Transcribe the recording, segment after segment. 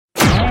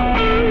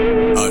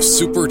a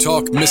Super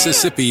Talk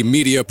Mississippi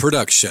media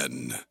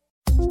production.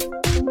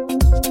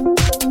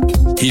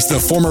 He's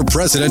the former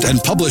president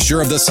and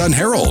publisher of the Sun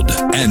Herald,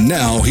 and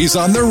now he's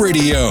on the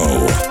radio.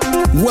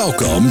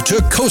 Welcome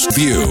to Coast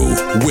View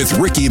with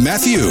Ricky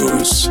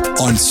Matthews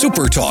on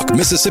Super Talk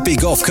Mississippi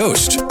Gulf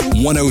Coast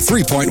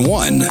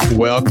 103.1.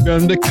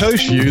 Welcome to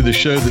Coast View, the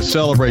show that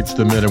celebrates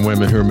the men and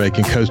women who are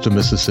making coastal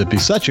Mississippi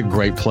such a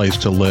great place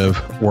to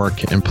live,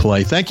 work, and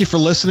play. Thank you for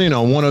listening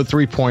on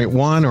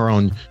 103.1 or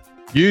on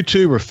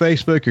YouTube or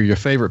Facebook or your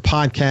favorite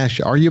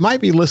podcast, or you might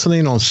be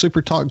listening on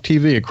Super Talk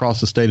TV across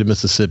the state of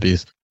Mississippi.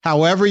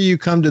 However you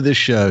come to this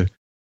show,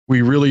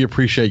 we really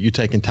appreciate you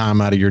taking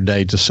time out of your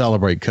day to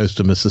celebrate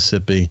coastal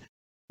Mississippi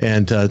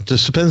and to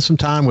spend some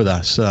time with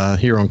us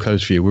here on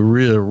Coast View. We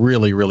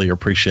really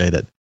appreciate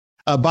it.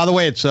 By the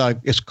way,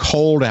 it's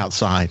cold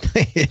outside.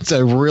 It's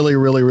a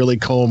really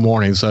cold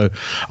morning. So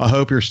I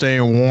hope you're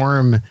staying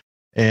warm,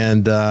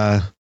 and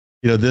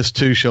this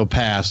too shall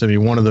pass. I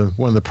mean, one of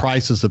the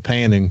prices of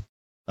paying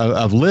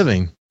of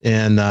living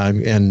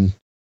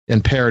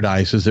in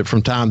paradise is that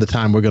from time to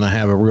time we're going to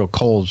have a real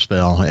cold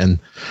spell, and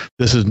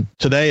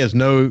today is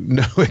no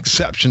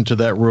exception to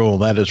that rule.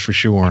 That is for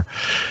sure.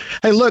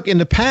 Hey, look, in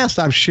the past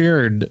I've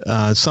shared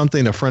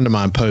something a friend of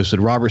mine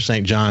posted, Robert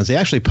St. John's. He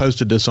actually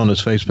posted this on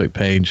his Facebook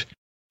page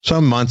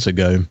some months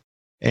ago,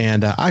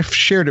 and I've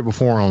shared it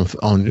before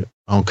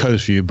on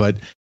Coast View. But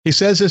he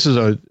says this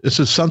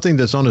is something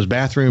that's on his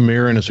bathroom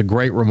mirror, and it's a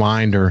great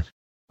reminder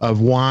of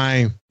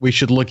why we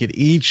should look at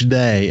each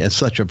day as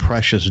such a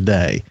precious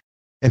day.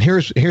 And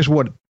here's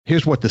what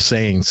the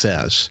saying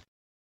says.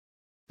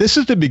 This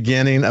is the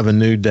beginning of a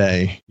new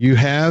day. You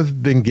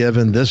have been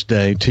given this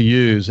day to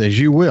use as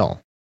you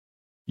will.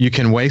 You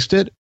can waste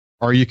it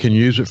or you can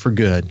use it for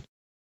good.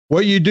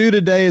 What you do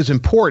today is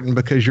important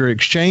because you're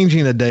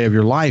exchanging a day of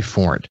your life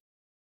for it.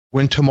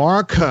 When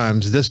tomorrow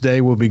comes, this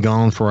day will be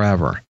gone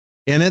forever.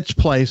 In its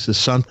place is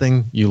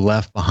something you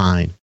left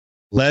behind.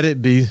 Let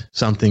it be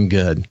something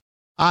good.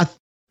 I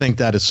think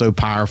that is so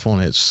powerful,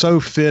 and it's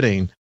so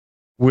fitting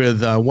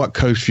with what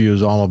Coast View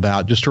is all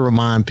about, just to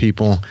remind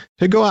people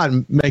to go out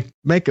and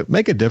make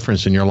a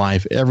difference in your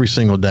life every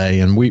single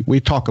day. And we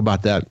talk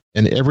about that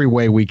in every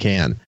way we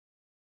can.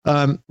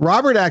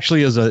 Robert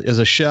actually is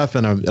a chef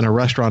and a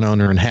restaurant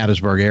owner in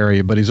Hattiesburg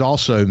area, but he's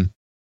also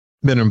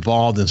been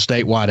involved in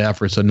statewide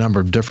efforts, a number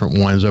of different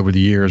ones over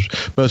the years,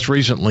 most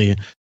recently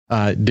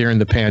during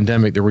the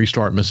pandemic, the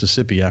Restart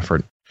Mississippi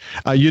effort.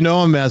 You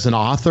know him as an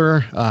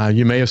author.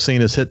 You may have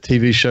seen his hit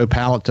TV show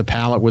Palette to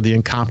Palette with the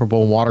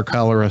incomparable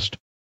watercolorist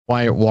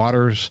Wyatt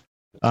Waters.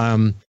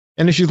 And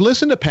as you've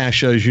listened to past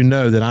shows, you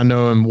know that I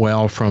know him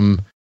well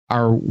from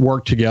our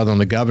work together on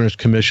the Governor's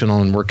Commission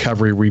on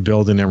Recovery,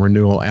 Rebuilding, and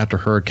Renewal after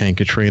Hurricane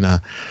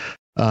Katrina.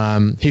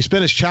 He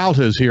spent his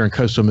childhood here in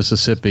coastal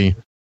Mississippi,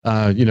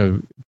 a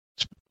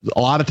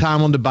lot of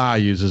time on the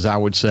bayous, as I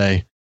would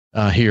say,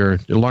 here,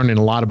 learning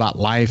a lot about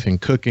life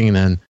and cooking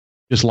and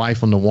just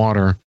life on the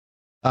water.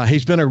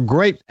 He's been a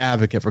great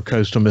advocate for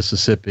coastal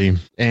Mississippi,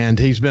 and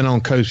he's been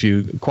on Coast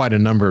View quite a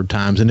number of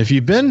times. And if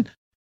you've been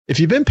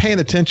paying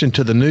attention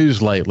to the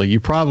news lately, you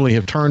probably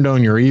have turned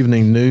on your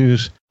evening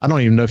news. I don't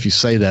even know if you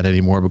say that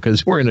anymore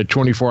because we're in a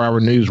 24-hour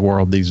news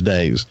world these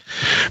days.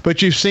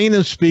 But you've seen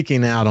him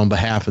speaking out on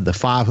behalf of the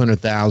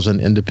 500,000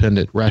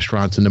 independent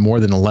restaurants and the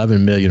more than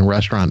 11 million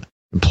restaurant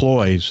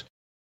employees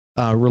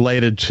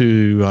related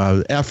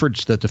to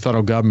efforts that the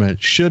federal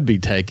government should be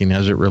taking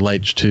as it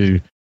relates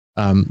to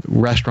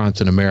restaurants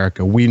in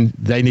America.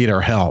 They need our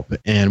help,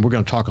 and we're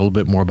going to talk a little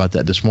bit more about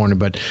that this morning.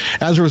 But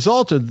as a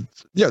result of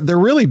there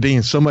really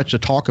being so much to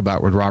talk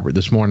about with Robert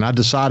this morning, I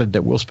decided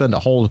that we'll spend a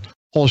whole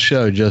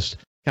show just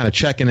kind of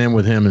checking in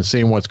with him and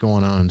seeing what's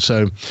going on.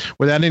 So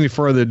without any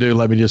further ado,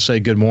 let me just say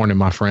good morning,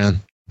 my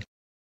friend.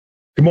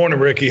 Good morning,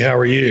 Ricky. How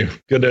are you?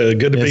 Good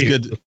to be here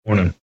this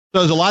morning. So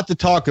there's a lot to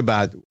talk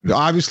about.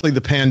 Obviously,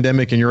 the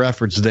pandemic and your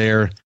efforts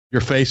there,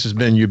 your face has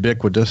been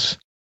ubiquitous.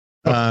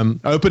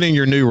 Opening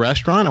your new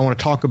restaurant, I want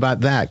to talk about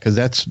that because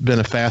that's been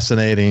a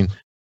fascinating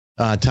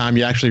time.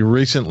 You actually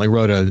recently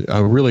wrote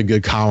a really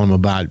good column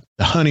about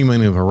the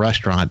honeymoon of a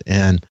restaurant,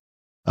 and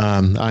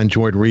I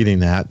enjoyed reading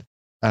that.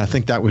 I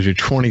think that was your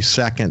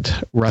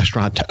 22nd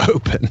restaurant to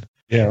open.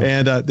 Yeah.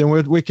 And then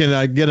we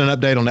can get an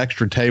update on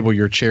Extra Table,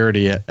 your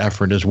charity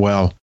effort as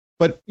well.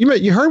 But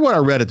you heard what I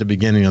read at the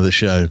beginning of the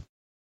show.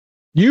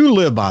 You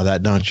live by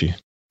that, don't you?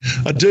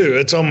 I do.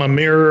 It's on my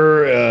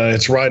mirror.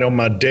 It's right on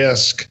my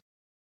desk.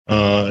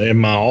 In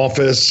my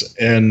office.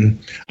 And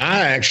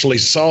I actually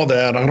saw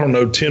that,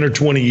 10 or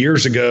 20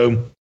 years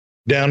ago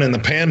down in the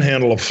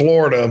panhandle of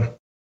Florida,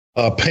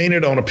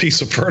 painted on a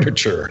piece of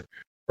furniture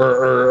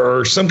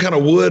or some kind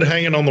of wood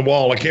hanging on the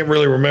wall. I can't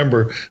really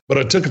remember, but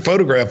I took a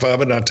photograph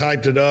of it and I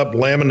typed it up,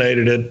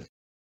 laminated it,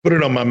 put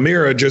it on my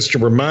mirror just to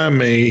remind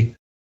me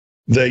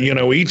that,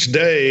 each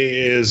day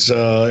is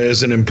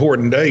an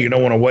important day. You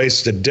don't want to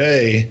waste a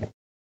day.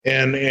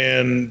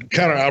 And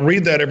kind of, I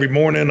read that every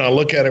morning. I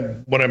look at it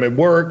when I'm at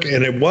work,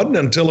 and it wasn't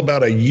until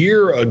about a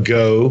year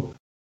ago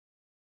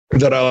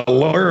that I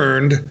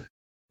learned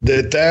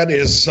that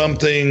is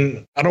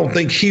something, I don't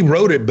think he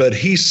wrote it, but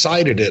he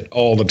cited it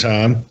all the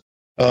time.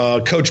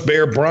 Coach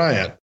Bear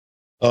Bryant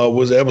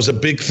was a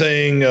big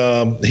thing.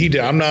 He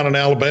did. I'm not an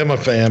Alabama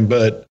fan,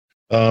 but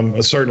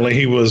certainly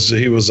he was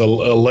a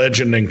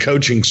legend in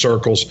coaching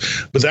circles.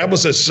 But that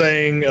was a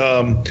saying.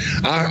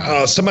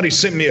 Somebody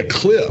sent me a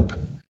clip.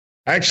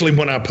 Actually,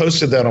 when I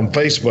posted that on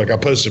Facebook, I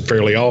posted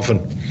fairly often,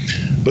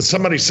 but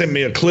somebody sent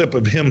me a clip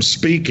of him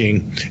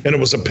speaking, and it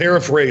was a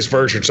paraphrased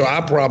version. So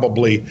I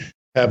probably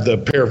have the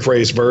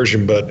paraphrased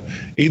version, but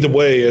either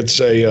way, it's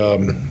a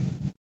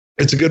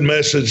good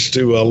message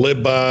to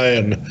live by.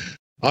 And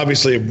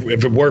obviously,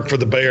 if it worked for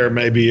the Bear,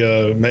 maybe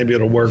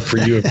it'll work for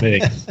you and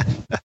me.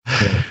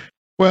 Yeah.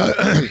 Well,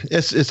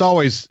 it's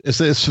always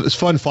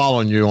fun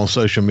following you on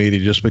social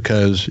media, just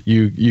because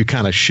you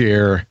kind of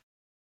share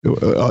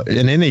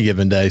in any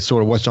given day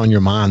sort of what's on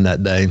your mind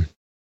that day.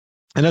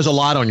 And there's a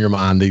lot on your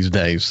mind these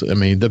days. I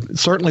mean,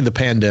 certainly the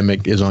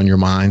pandemic is on your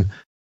mind,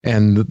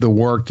 and the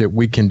work that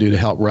we can do to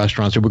help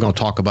restaurants. We're going to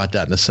talk about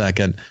that in a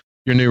second.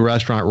 Your new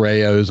restaurant,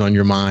 Rayo, is on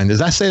your mind.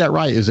 Did I say that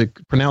right? Is it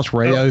pronounced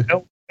Rayo?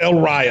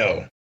 El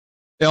Rayo.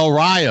 El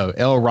Rayo.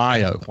 El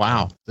Rayo.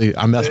 Wow. See,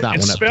 I messed that one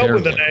up. It's spelled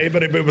with an A,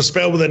 but if it was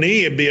spelled with an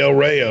E, it'd be El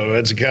Rayo.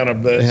 It's kind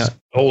of the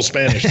whole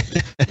Spanish.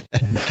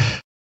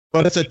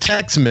 But it's a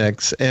Tex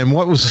Mix. And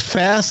what was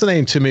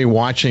fascinating to me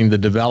watching the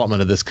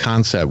development of this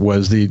concept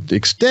was the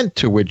extent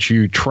to which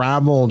you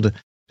traveled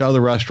to other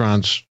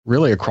restaurants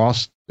really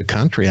across the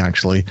country,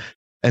 actually,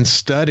 and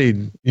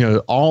studied,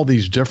 all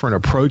these different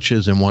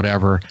approaches and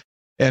whatever.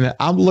 And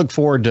I look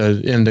forward to,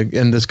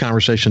 in this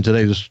conversation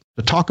today, just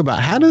to talk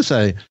about how does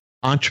a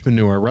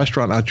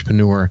restaurant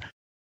entrepreneur,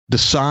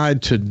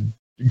 decide to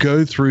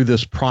go through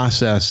this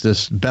process,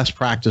 this best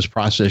practice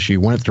process you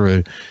went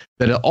through,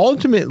 that it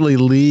ultimately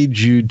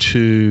leads you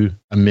to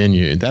a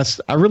menu.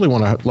 I really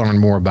want to learn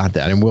more about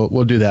that, and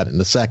we'll do that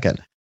in a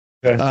second.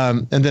 Okay.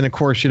 And then, of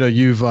course,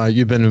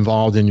 you've been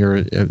involved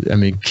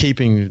in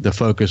keeping the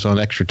focus on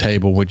Extra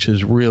Table, which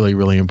is really,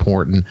 really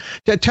important.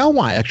 Tell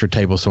why Extra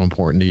Table is so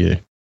important to you.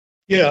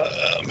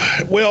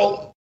 Yeah,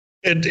 well,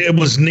 it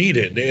was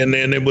needed, and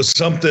it was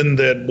something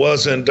that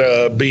wasn't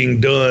being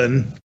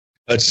done.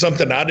 It's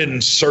something I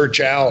didn't search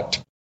out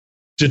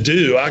to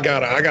do. I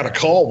got a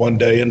call one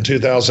day in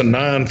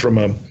 2009 from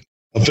a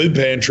food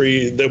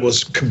pantry that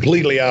was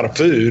completely out of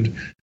food.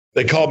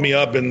 They called me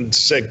up and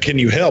said, "Can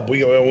you help?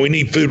 We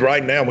need food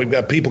right now. We've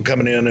got people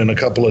coming in a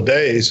couple of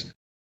days."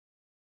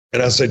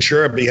 And I said,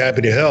 "Sure, I'd be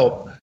happy to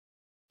help."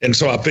 And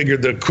so I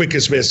figured the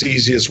quickest, best,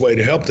 easiest way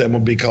to help them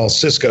would be call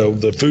Sysco,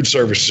 the food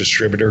service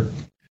distributor,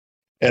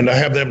 and I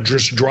have them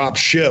just drop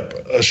ship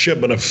a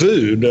shipment of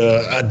food.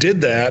 I did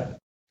that,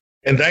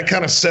 and that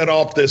kind of set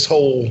off this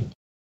whole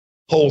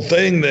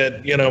thing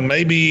that,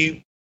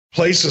 maybe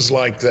places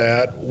like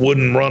that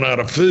wouldn't run out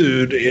of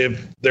food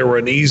if there were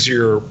an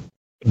easier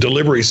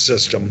delivery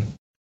system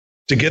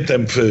to get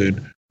them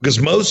food. Because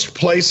most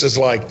places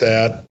like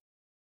that,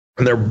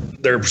 and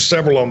there are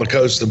several on the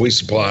coast that we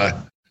supply,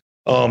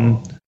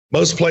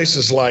 most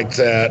places like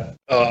that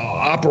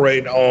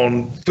operate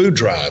on food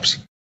drives,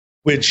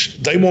 which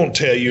they won't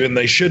tell you and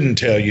they shouldn't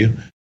tell you.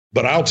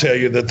 But I'll tell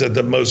you that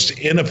the most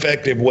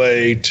ineffective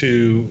way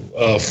to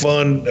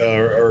fund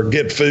or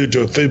get food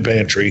to a food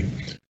pantry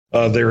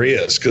there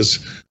is. Because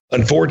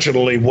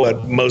unfortunately,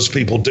 what most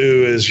people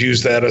do is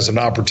use that as an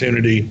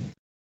opportunity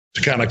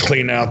to kind of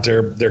clean out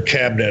their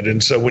cabinet.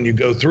 And so when you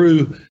go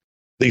through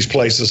these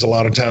places, a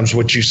lot of times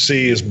what you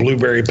see is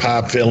blueberry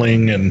pie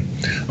filling and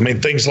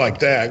things like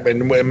that.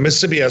 And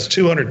Mississippi has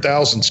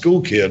 200,000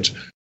 school kids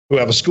who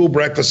have a school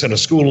breakfast and a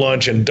school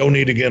lunch and don't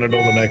eat again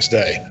until the next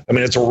day.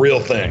 It's a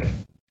real thing.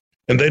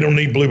 And they don't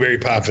need blueberry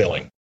pie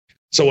filling.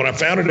 So when I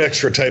founded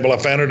Extra Table, I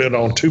founded it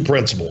on two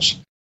principles.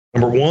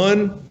 Number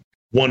one,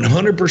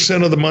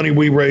 100% of the money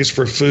we raise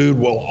for food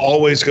will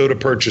always go to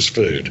purchase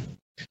food.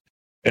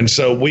 And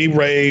so we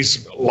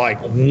raise like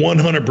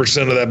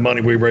 100% of that money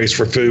we raise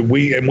for food.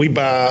 We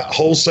buy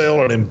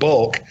wholesale and in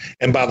bulk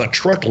and by the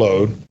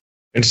truckload.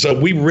 And so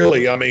we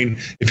really,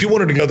 if you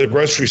wanted to go to the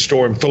grocery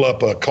store and fill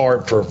up a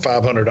cart for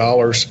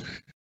 $500,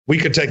 we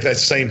could take that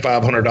same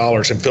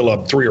 $500 and fill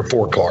up 3 or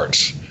 4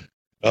 carts.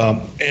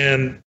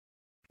 And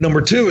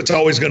number two, it's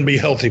always going to be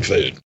healthy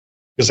food,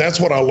 because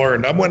that's what I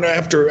learned. I went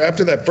after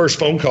that first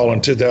phone call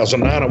in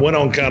 2009, I went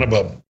on kind of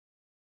a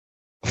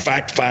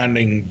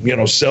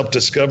fact-finding,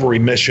 self-discovery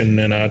mission,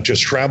 and I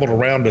just traveled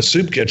around to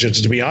soup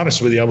kitchens. To be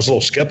honest with you, I was a little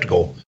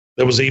skeptical.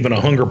 There was even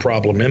a hunger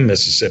problem in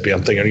Mississippi.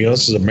 I'm thinking,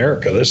 this is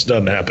America. This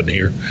doesn't happen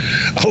here.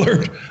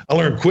 I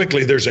learned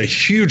quickly there's a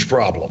huge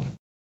problem.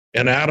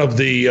 And out of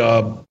the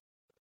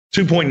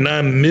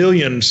 2.9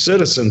 million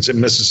citizens in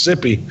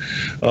Mississippi,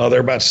 there are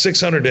about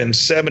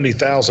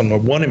 670,000, or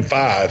 1 in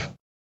 5,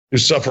 who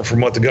suffer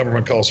from what the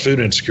government calls food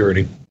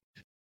insecurity.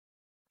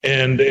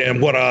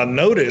 And what I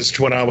noticed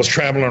when I was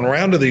traveling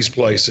around to these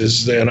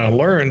places, and I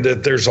learned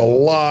that there's a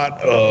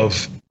lot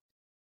of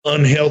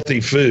unhealthy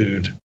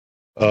food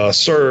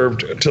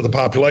served to the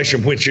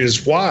population, which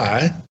is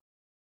why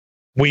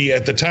we,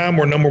 at the time,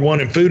 were number one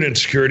in food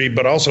insecurity,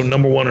 but also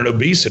number one in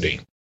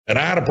obesity. And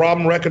I had a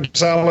problem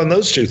reconciling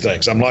those two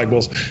things. I'm like,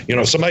 well,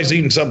 somebody's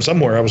eating something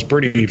somewhere. I was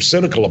pretty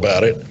cynical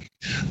about it.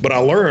 But I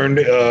learned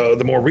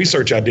the more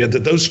research I did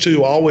that those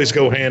two always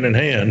go hand in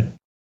hand.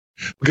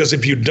 Because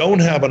if you don't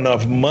have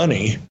enough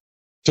money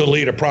to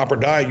lead a proper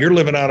diet, you're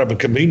living out of a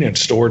convenience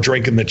store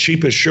drinking the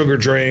cheapest sugar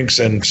drinks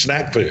and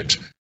snack foods.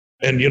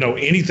 And,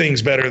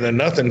 anything's better than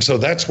nothing. So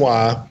that's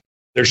why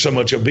there's so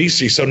much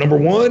obesity. So number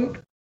one,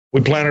 we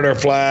planted our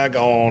flag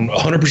on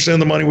 100% of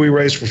the money we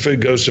raise for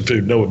food goes to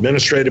food. No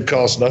administrative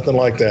costs, nothing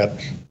like that.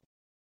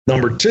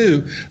 Number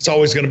two, it's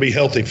always going to be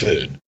healthy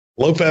food.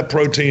 Low-fat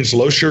proteins,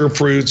 low-sugar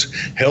fruits,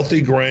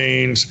 healthy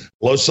grains,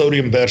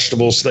 low-sodium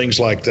vegetables, things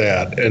like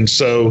that. And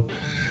so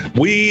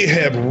we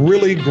have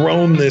really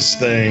grown this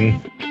thing.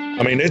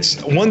 I mean,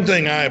 it's one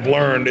thing I have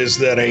learned is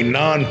that a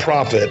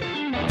nonprofit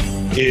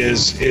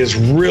is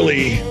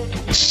really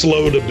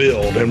slow to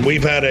build. And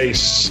we've had a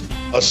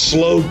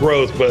slow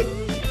growth, but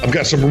I've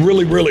got some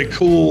really, really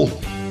cool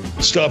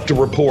stuff to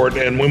report.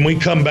 And when we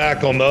come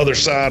back on the other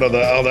side of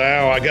the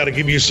hour, I got to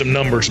give you some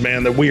numbers,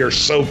 man, that we are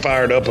so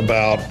fired up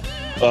about.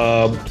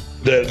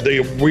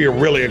 We are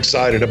really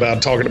excited about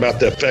talking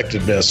about the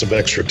effectiveness of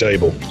Extra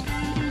Table.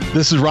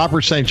 This is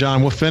Robert St.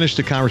 John. We'll finish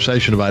the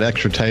conversation about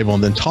Extra Table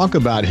and then talk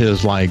about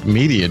his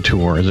media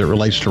tour as it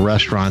relates to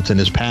restaurants and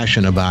his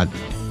passion about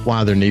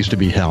why there needs to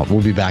be help.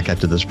 We'll be back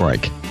after this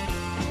break.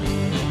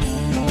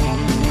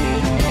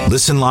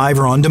 Listen live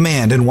or on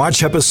demand and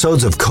watch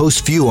episodes of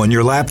Coast View on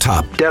your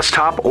laptop,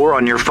 desktop, or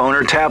on your phone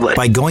or tablet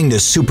by going to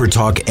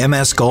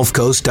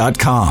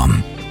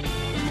supertalkmsgulfcoast.com.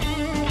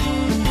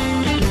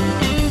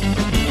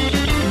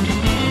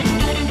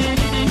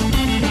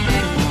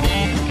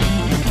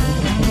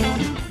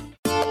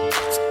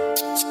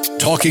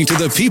 Talking to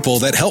the people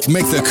that help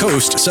make the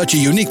coast such a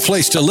unique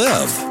place to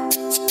live.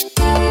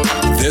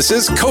 This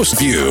is Coast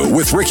View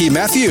with Ricky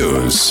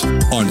Matthews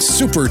on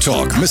Super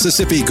Talk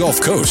Mississippi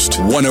Gulf Coast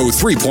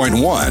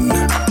 103.1.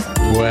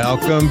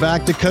 Welcome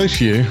back to Coast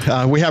View.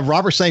 We have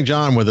Robert St.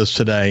 John with us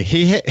today.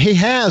 He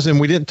has,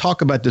 and we didn't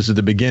talk about this at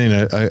the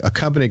beginning, a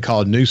company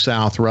called New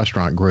South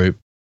Restaurant Group.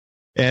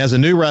 It has a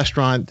new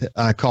restaurant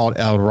called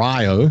El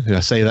Rayo. Did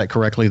I say that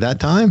correctly that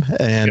time?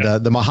 And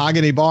the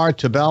Mahogany Bar,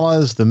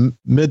 Tabella's, the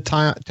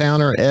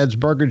Midtowner, Ed's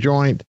Burger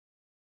Joint,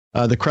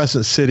 the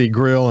Crescent City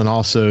Grill, and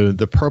also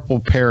the Purple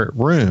Parrot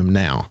Room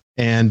now.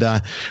 And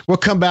we'll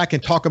come back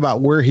and talk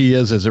about where he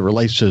is as it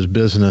relates to his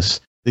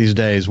business these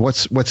days.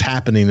 What's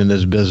happening in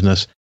his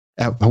business?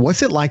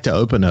 What's it like to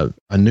open a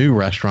new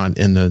restaurant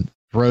in the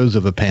throes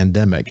of a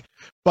pandemic?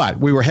 But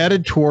we were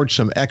headed towards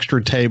some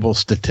Extra Table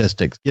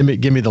statistics. Give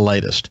me the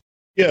latest.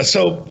 Yeah.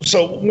 So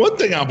one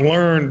thing I've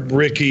learned,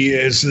 Ricky,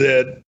 is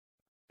that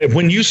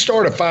when you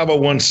start a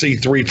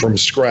 501c3 from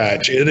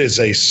scratch, it is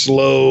a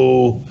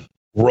slow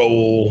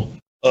roll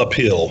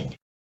uphill.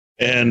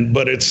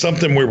 But it's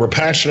something we were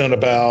passionate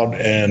about.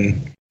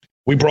 And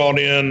we brought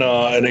in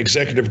an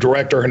executive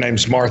director. Her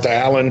name's Martha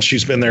Allen.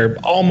 She's been there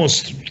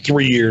almost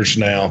 3 years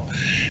now.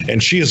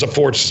 And she is a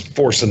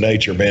force of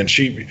nature, man.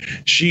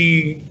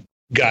 She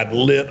got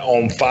lit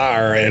on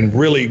fire and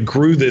really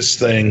grew this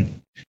thing.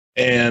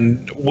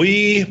 And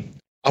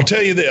I'll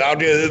tell you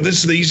this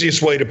is the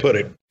easiest way to put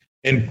it.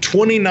 In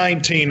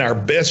 2019, our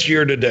best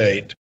year to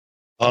date,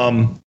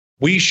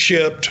 we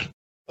shipped,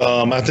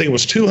 I think it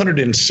was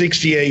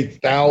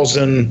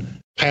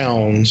 268,000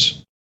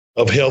 pounds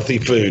of healthy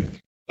food,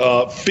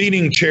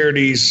 feeding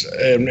charities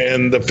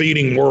and the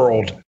feeding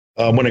world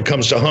when it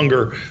comes to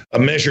hunger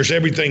measures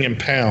everything in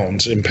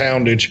pounds and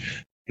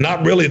poundage.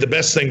 Not really the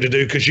best thing to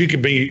do because you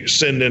could be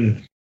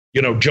sending,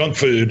 junk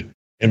food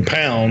in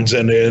pounds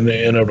and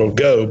it'll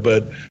go.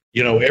 But,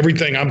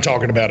 everything I'm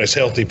talking about is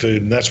healthy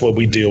food, and that's what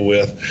we deal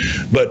with.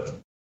 But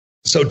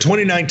so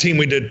 2019,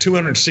 we did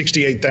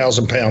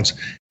 268,000 pounds.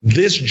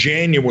 This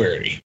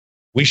January,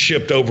 we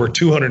shipped over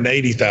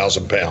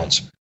 280,000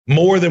 pounds,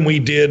 more than we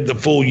did the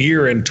full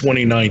year in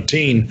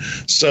 2019.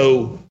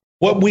 So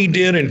what we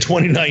did in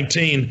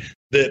 2019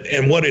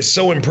 and what is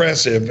so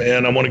impressive,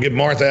 and I want to give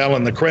Martha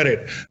Allen the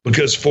credit,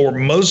 because for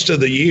most of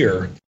the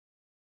year,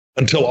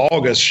 until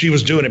August, she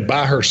was doing it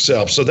by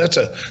herself. So that's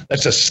a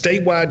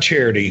statewide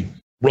charity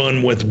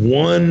run with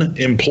one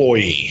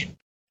employee.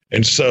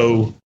 And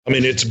so,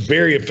 it's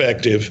very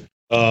effective.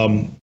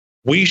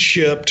 We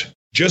shipped,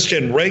 just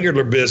in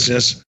regular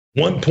business,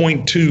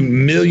 1.2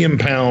 million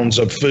pounds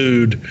of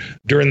food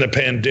during the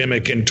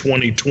pandemic in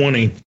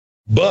 2020.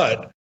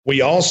 But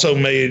we also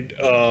made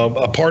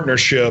a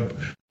partnership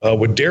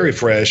with Dairy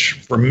Fresh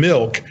for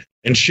milk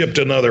and shipped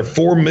another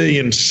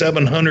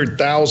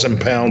 4,700,000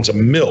 pounds of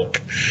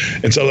milk.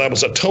 And so that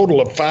was a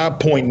total of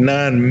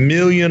 5.9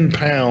 million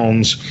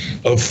pounds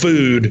of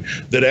food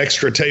that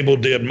Extra Table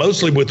did,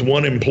 mostly with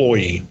one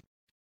employee.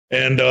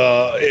 And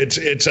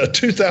it's a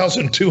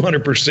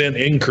 2,200%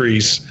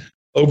 increase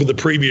over the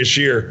previous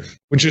year,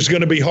 which is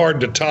going to be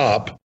hard to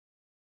top.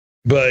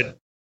 But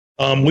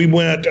we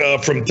went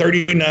from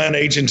 39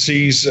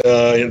 agencies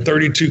in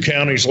 32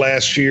 counties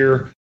last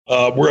year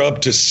we're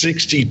up to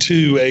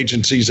 62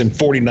 agencies in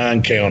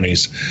 49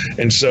 counties.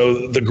 And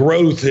so the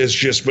growth has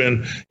just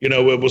been,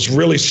 it was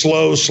really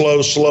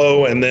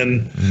slow. And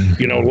then,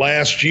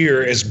 last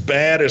year, as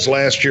bad as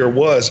last year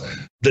was,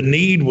 the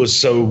need was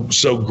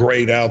so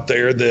great out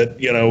there that,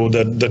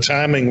 the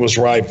timing was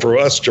right for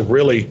us to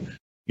really,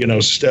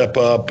 step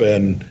up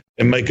and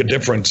make a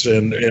difference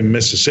in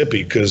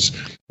Mississippi, because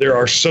there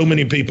are so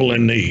many people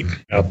in need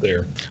out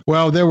there.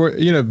 Well, there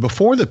were,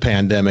 before the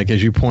pandemic,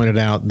 as you pointed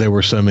out, there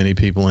were so many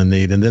people in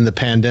need, and then the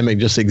pandemic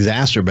just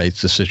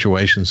exacerbates the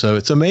situation. So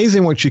it's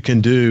amazing what you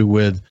can do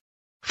with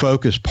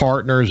focused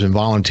partners and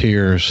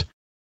volunteers.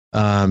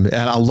 And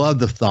I love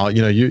the thought,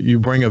 you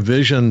bring a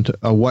vision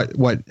to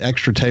what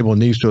Extra Table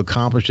needs to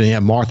accomplish, and you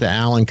have Martha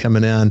Allen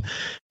coming in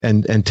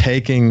and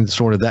taking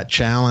sort of that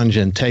challenge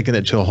and taking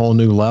it to a whole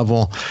new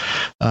level.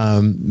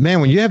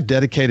 Man, when you have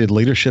dedicated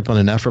leadership on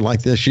an effort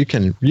like this, you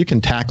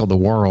can tackle the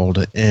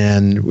world.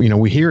 And,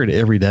 we hear it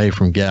every day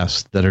from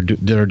guests that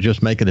are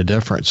just making a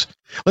difference.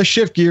 Let's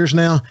shift gears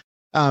now.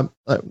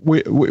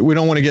 We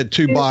don't want to get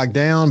too bogged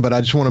down, but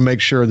I just want to make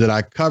sure that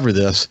I cover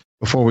this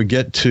before we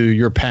get to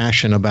your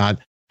passion about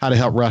how to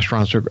help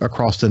restaurants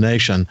across the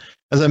nation.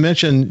 As I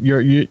mentioned,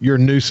 your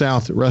New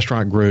South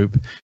restaurant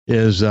group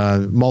is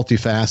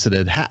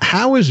multifaceted.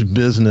 How is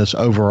business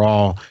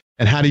overall,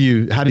 and how do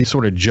you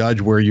sort of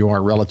judge where you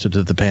are relative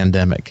to the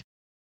pandemic?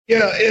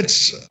 Yeah,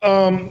 it's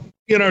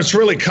it's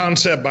really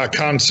concept by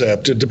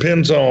concept. It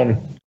depends on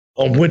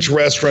which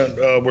restaurant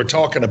we're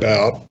talking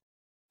about.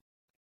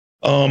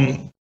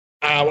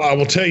 I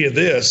will tell you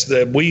this,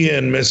 that we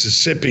in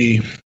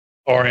Mississippi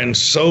are in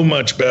so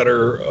much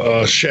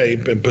better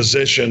shape and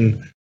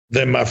position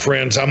than my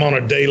friends. I'm on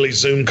a daily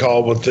Zoom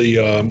call with the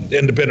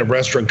Independent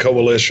Restaurant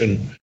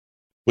Coalition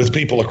with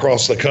people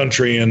across the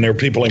country, and there are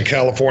people in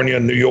California,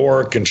 New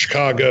York, and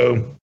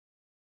Chicago,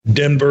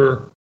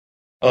 Denver,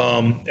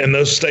 and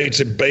those states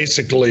have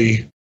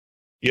basically,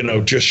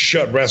 just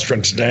shut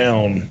restaurants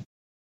down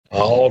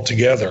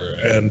altogether.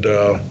 And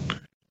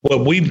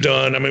what we've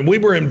done, we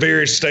were in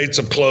various states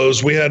of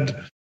close. We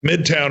had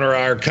Midtowner,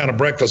 our kind of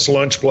breakfast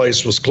lunch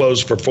place, was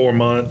closed for 4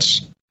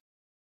 months.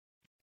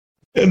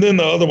 And then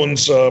the other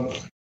one's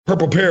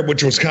Purple Parrot,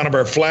 which was kind of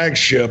our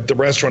flagship. The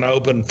restaurant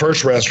opened,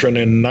 first restaurant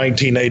in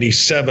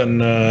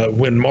 1987.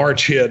 When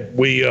March hit,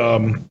 we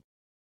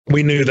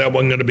knew that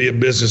wasn't going to be a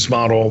business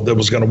model that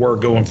was going to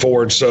work going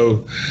forward.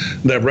 So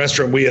that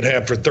restaurant we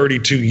had for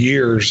 32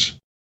 years,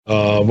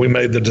 we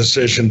made the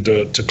decision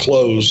to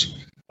close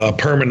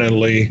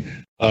permanently,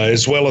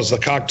 as well as the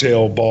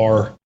cocktail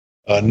bar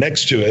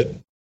next to it.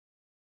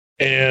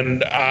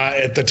 And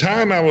at the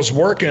time, I was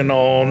working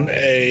on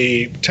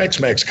a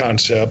Tex-Mex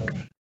concept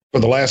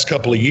for the last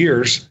couple of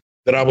years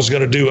that I was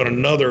going to do at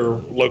another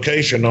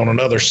location on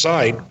another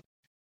site.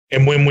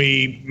 And when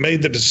we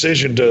made the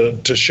decision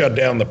to shut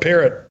down the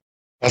Parrot,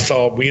 I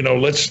thought,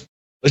 let's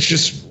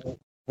just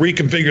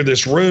reconfigure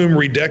this room,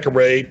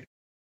 redecorate,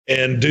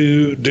 and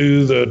do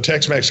the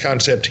Tex-Mex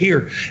concept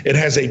here. It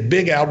has a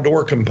big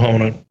outdoor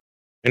component.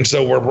 And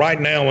so we're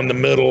right now in the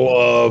middle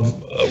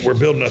of, we're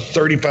building a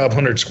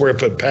 3,500 square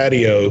foot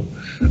patio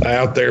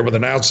out there with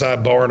an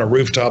outside bar and a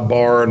rooftop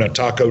bar and a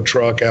taco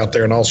truck out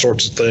there and all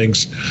sorts of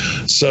things.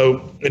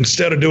 So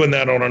instead of doing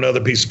that on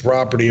another piece of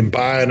property and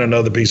buying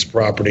another piece of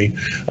property,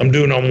 I'm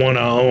doing on one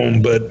I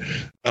own. But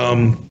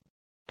I'm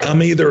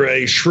either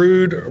a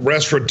shrewd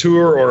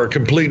restaurateur or a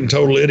complete and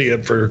total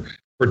idiot for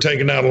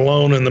taking out a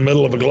loan in the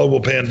middle of a global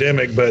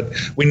pandemic, but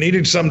we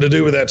needed something to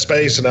do with that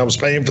space, and I was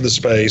paying for the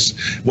space,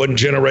 wasn't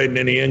generating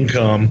any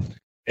income,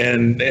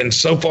 and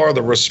so far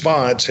the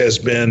response has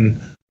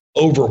been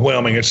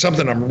overwhelming. It's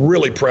something I'm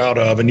really proud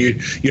of. And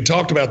you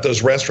talked about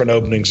those restaurant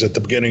openings at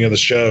the beginning of the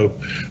show.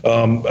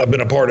 I've been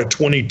a part of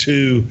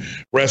 22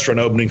 restaurant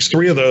openings.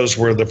 3 of those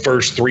were the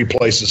first 3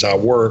 places I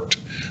worked.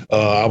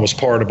 I was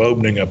part of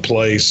opening a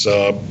place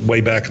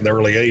way back in the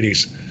early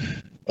 80s.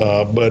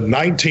 But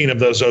 19 of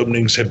those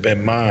openings have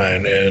been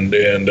mine, and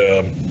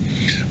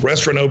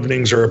restaurant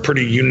openings are a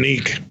pretty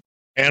unique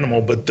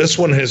animal, but this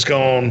one has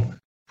gone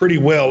pretty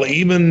well,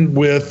 even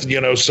with,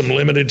 some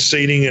limited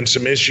seating and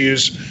some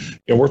issues.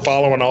 We're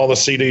following all the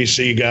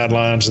CDC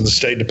guidelines and the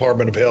State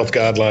Department of Health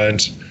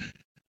guidelines,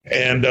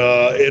 and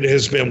it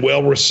has been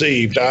well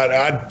received.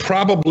 I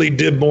probably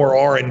did more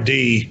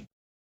R&D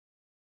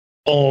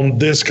on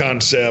this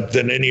concept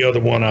than any other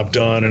one I've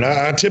done. And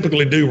I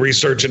typically do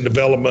research and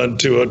development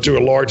to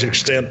a large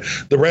extent.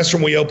 The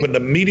restaurant we opened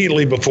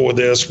immediately before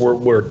this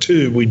were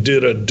 2. We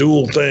did a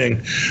dual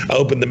thing. I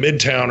opened the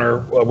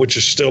Midtowner, which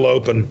is still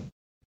open,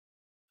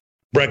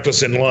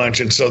 breakfast and lunch.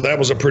 And so that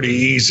was a pretty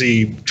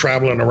easy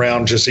traveling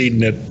around, just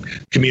eating at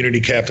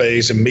community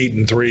cafes and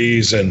meeting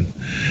threes and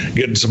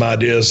getting some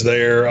ideas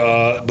there.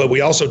 But we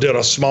also did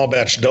a small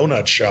batch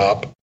donut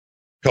shop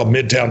called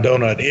Midtown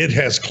Donut. It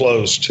has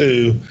closed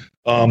too.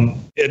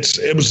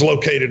 It was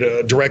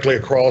located directly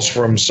across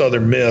from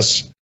Southern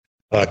Miss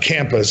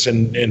campus,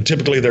 and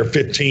typically there are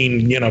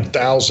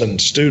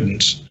 15,000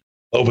 students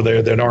over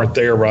there that aren't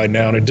there right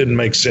now, and it didn't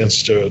make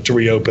sense to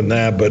reopen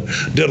that. But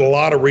did a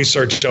lot of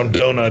research on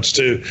donuts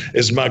too,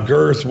 as my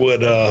girth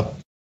would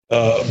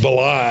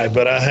belie,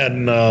 but I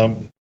hadn't.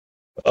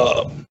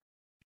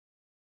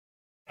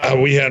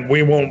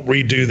 We won't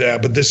redo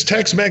that. But this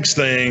Tex-Mex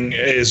thing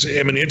is,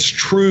 I mean, it's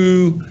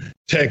true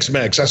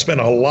Tex-Mex. I spent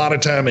a lot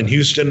of time in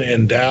Houston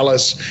and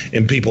Dallas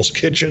in people's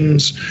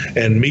kitchens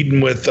and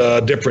meeting with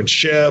different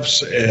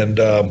chefs, and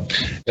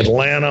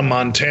Atlanta,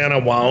 Montana,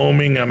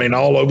 Wyoming. I mean,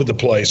 all over the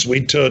place.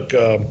 We took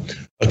a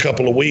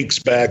couple of weeks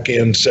back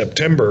in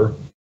September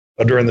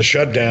during the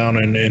shutdown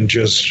and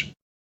just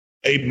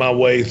ate my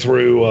way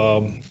through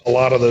a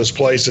lot of those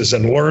places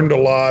and learned a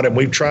lot. And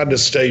we've tried to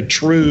stay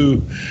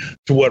true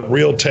to what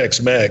real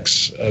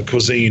Tex-Mex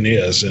cuisine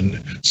is.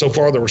 And so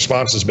far, the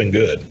response has been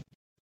good.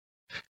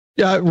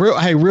 Yeah.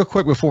 Real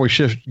quick before we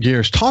shift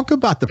gears, talk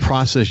about the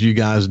process you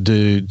guys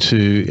do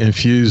to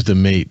infuse the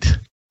meat.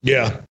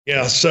 Yeah.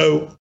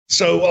 So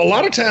a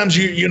lot of times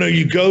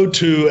you go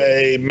to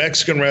a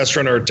Mexican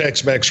restaurant or a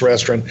Tex-Mex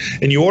restaurant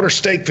and you order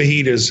steak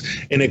fajitas,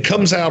 and it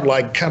comes out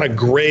like kind of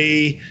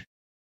gray,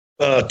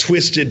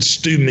 twisted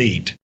stew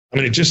meat. I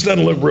mean, it just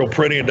doesn't look real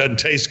pretty. It doesn't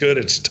taste good.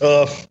 It's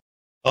tough.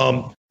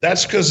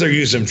 That's because they're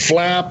using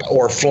flap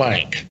or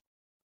flank.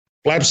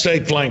 Flap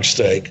steak, flank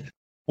steak.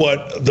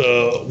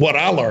 What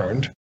I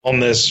learned on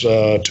this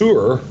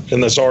tour in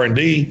this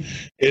R&D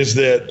is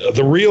that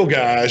the real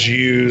guys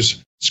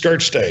use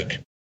skirt steak.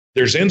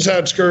 There's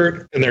inside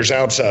skirt and there's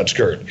outside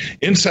skirt.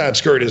 Inside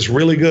skirt is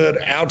really good.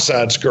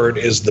 Outside skirt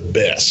is the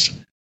best.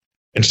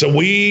 And so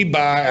we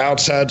buy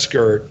outside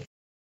skirt.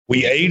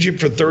 We age it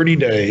for 30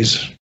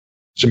 days.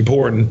 It's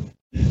important.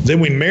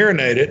 Then we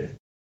marinate it.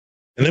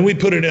 And then we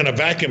put it in a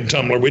vacuum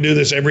tumbler. We do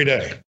this every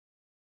day.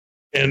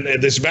 And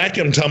this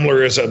vacuum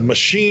tumbler is a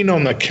machine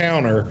on the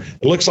counter.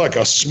 It looks like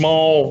a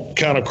small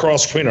kind of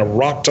cross between a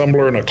rock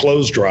tumbler and a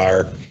clothes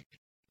dryer.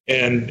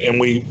 And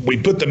we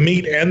put the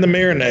meat and the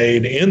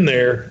marinade in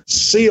there,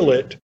 seal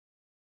it,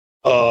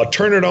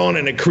 turn it on,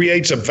 and it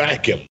creates a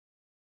vacuum.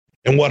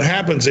 And what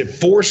happens, it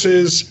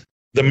forces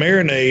the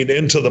marinade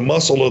into the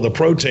muscle of the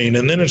protein,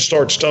 and then it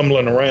starts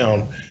tumbling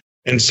around.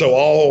 And so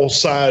all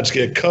sides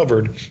get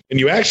covered, and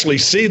you actually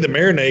see the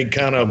marinade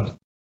kind of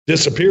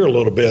disappear a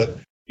little bit.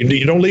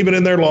 You don't leave it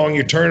in there long.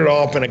 You turn it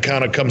off, and it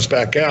kind of comes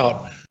back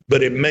out.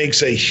 But it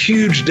makes a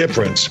huge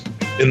difference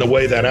in the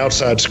way that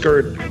outside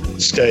skirt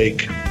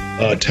steak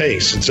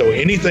tastes. And so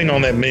anything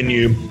on that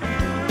menu,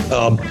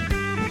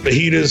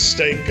 fajitas,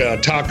 steak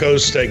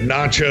tacos, steak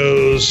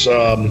nachos,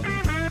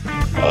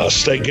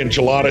 steak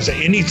enchiladas,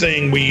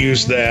 anything, we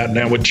use that.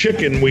 Now with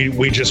chicken,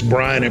 we just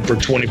brine it for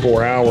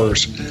 24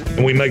 hours,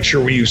 and we make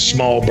sure we use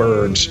small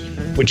birds,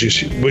 which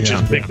is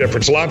a big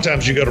difference. A lot of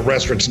times you go to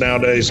restaurants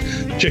nowadays,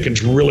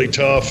 chicken's really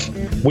tough.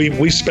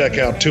 We spec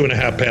out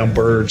 2.5 pound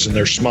birds, and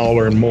they're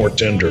smaller and more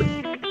tender.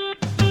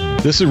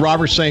 This is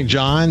Robert St.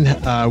 John.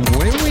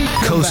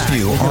 Coast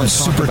View on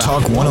Super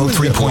Talk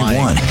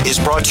 103.1 is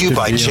brought to you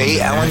by J.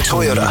 Allen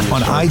Toyota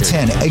on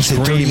I-10 exit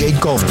 38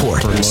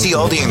 Gulfport. See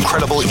all the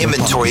incredible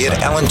inventory at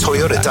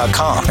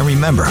allentoyota.com. And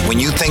remember, when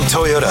you think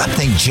Toyota,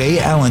 think J.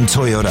 Allen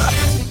Toyota.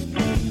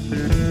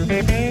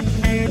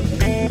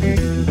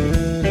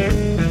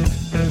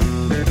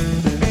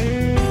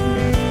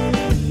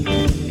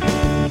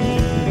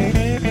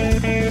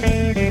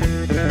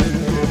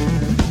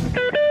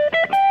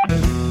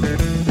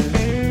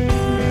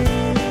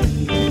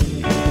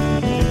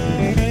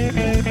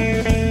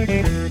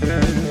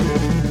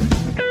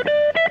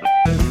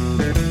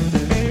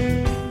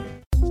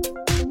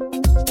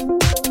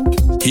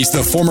 He's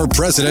the former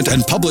president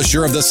and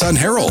publisher of the Sun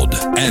Herald,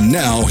 and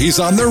now he's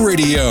on the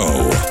radio.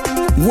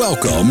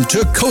 Welcome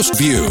to Coast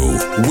View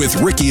with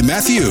Ricky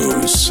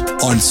Matthews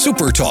on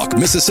Super Talk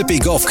Mississippi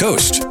Gulf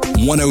Coast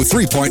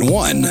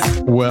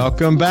 103.1.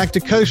 Welcome back to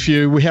Coast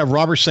View. We have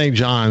Robert St.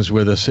 John's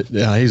with us.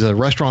 He's a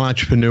restaurant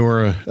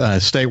entrepreneur,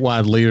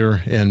 statewide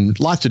leader in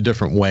lots of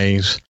different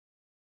ways,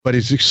 but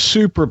he's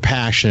super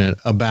passionate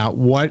about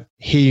what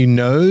he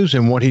knows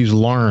and what he's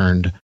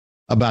learned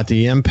about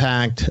the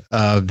impact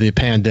of the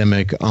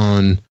pandemic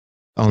on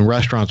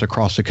restaurants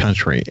across the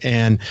country.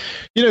 And,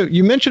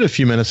 you mentioned a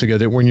few minutes ago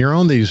that when you're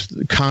on these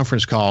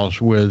conference calls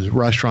with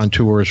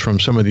restaurateurs from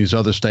some of these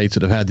other states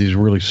that have had these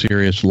really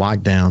serious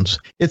lockdowns,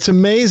 it's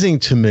amazing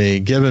to me,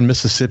 given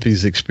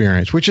Mississippi's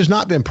experience, which has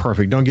not been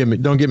perfect. Don't get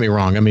me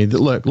wrong. I mean,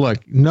 look,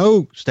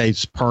 no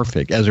state's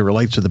perfect as it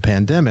relates to the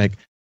pandemic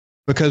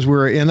because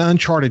we're in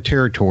uncharted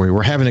territory.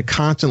 We're having to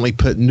constantly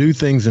put new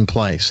things in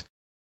place.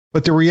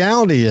 But the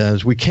reality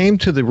is we came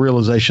to the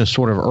realization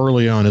sort of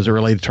early on as it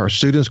related to our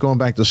students going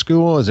back to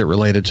school, as it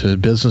related to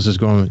businesses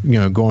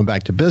going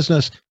back to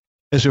business,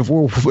 is if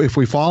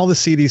we follow the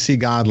CDC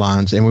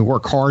guidelines and we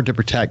work hard to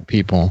protect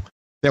people,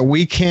 that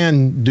we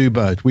can do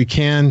both. We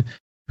can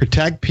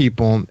protect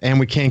people and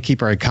we can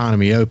keep our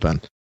economy open.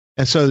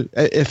 And so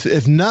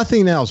if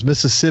nothing else,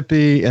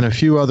 Mississippi and a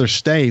few other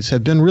states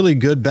have been really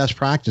good best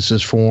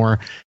practices for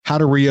how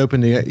to reopen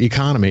the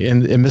economy.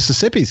 In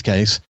Mississippi's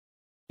case,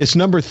 it's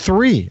number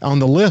 3 on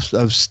the list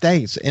of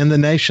states in the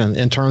nation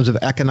in terms of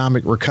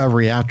economic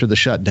recovery after the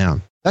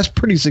shutdown. That's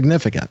pretty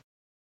significant.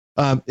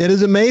 It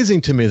is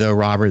amazing to me, though,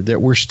 Robert,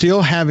 that we're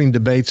still having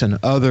debates in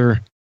other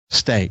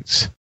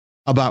states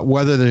about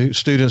whether the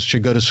students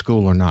should go to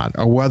school or not,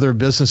 or whether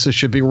businesses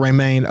should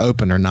remain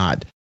open or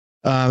not.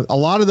 A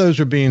lot of those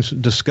are being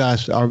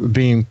discussed, are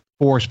being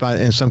forced by,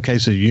 in some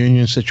cases,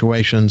 union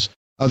situations,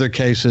 other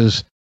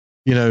cases,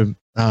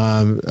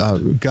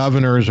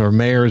 governors or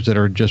mayors that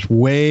are just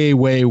way,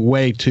 way,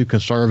 way too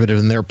conservative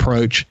in their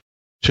approach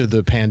to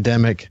the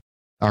pandemic,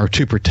 or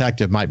too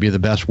protective might be the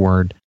best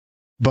word.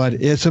 But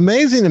it's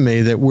amazing to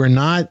me that we're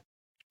not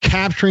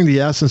capturing the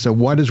essence of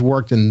what has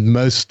worked in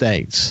most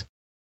states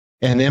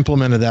and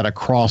implemented that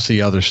across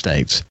the other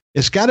states.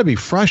 It's got to be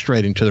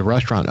frustrating to the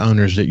restaurant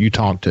owners that you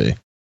talk to.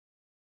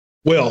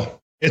 Well,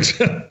 it's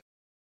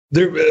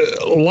there.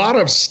 A lot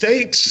of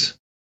states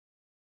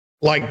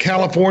like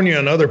California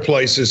and other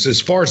places,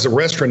 as far as the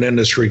restaurant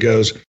industry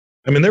goes,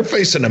 I mean, they're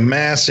facing a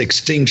mass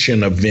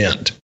extinction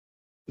event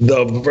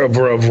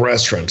of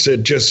restaurants.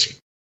 It just,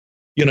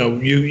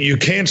 you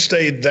can't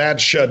stay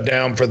that shut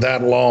down for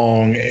that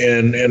long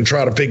and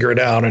try to figure it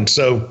out. And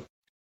so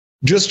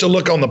just to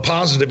look on the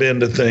positive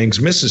end of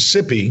things,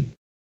 Mississippi,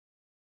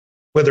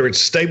 whether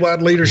it's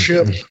statewide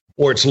leadership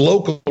or it's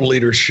local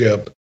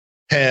leadership,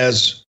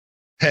 has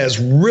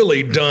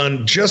really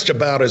done just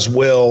about as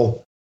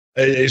well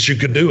as you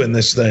could do in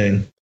this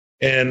thing.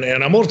 And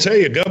I'm going to tell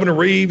you, Governor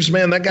Reeves,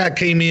 man, that guy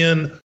came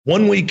in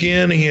one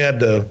weekend. He had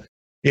the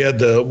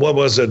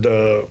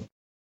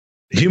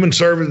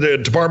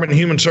Department of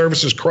Human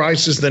Services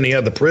crisis. Then he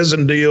had the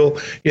prison deal.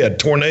 He had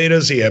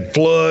tornadoes. He had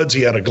floods.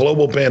 He had a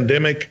global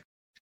pandemic.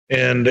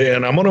 And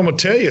I'm going to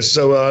tell you,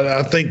 so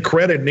I think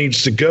credit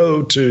needs to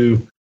go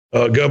to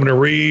Governor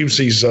Reeves.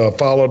 He's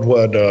followed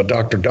what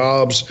Dr.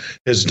 Dobbs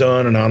has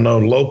done, and I know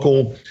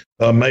local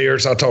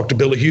mayors. I talk to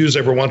Billy Hughes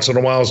every once in a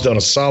while. Has done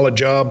a solid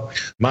job.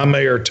 My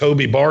mayor,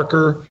 Toby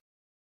Barker,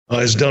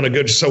 has done a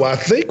good. So I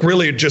think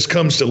really it just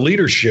comes to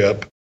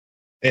leadership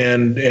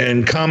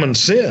and common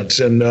sense.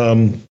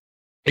 And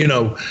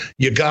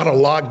you got to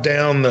lock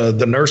down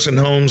the nursing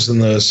homes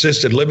and the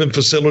assisted living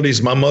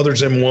facilities. My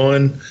mother's in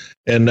one.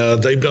 And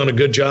they've done a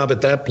good job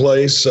at that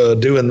place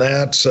doing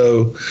that.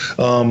 So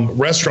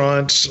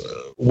restaurants,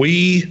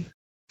 we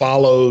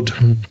followed,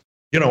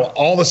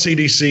 all the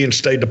CDC and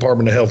State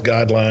Department of Health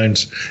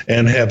guidelines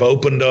and have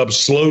opened up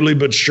slowly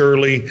but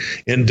surely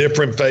in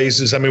different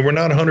phases. I mean, we're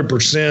not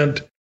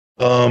 100%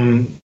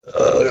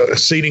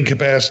 seating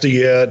capacity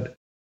yet,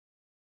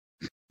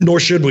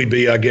 nor should we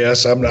be, I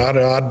guess. I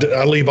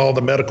leave all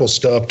the medical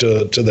stuff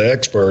to the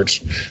experts.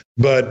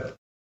 But,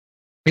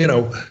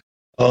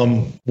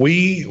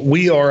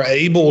 we are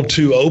able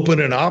to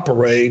open and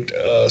operate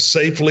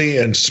safely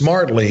and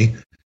smartly.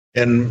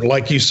 And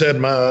like you said,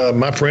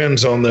 my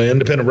friends on the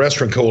Independent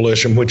Restaurant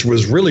Coalition, which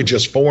was really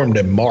just formed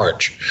in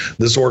March,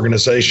 this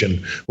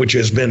organization, which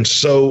has been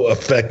so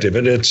effective.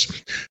 And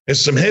it's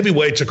some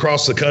heavyweights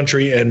across the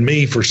country and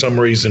me for some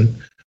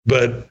reason.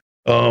 But,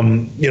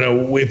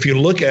 if you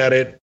look at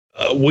it,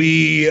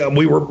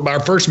 our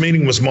first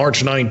meeting was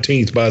March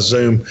 19th by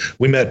Zoom.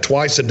 We met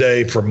twice a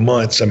day for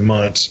months and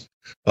months.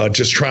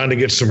 Just trying to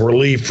get some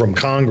relief from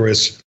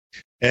Congress.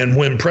 And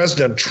when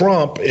President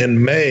Trump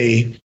in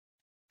May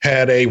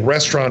had a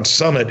restaurant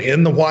summit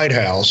in the White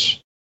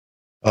House,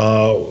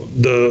 I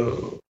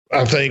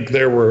think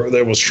there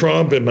was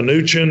Trump and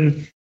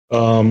Mnuchin.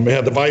 You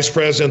had the vice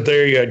president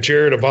there. You had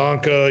Jared,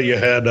 Ivanka. You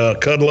had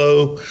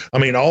Kudlow. I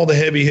mean, all the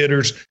heavy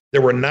hitters.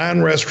 There were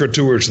 9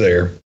 restaurateurs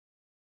there.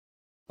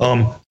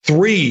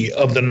 3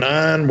 of the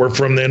 9 were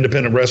from the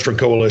Independent Restaurant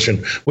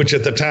Coalition, which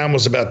at the time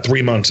was about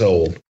 3 months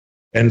old.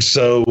 And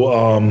so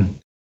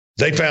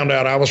they found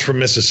out I was from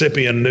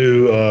Mississippi and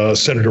knew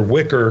Senator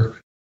Wicker.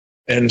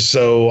 And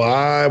so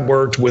I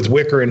worked with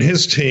Wicker and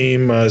his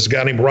team. There's a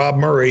guy named Rob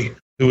Murray,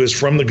 who is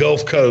from the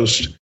Gulf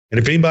Coast. And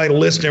if anybody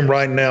listening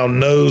right now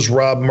knows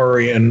Rob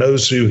Murray and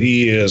knows who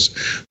he is,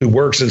 who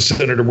works in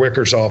Senator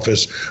Wicker's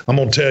office, I'm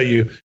going to tell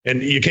you,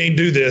 and you can't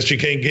do this, you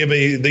can't give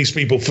these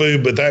people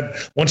food, but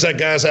once that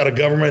guy's out of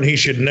government, he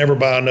should never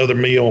buy another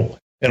meal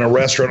in a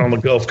restaurant on the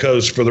Gulf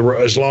Coast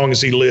as long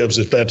as he lives,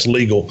 if that's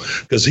legal,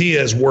 because he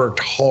has worked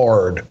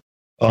hard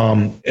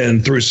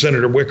and through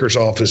Senator Wicker's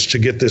office to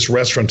get this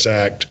Restaurants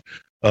Act.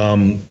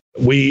 In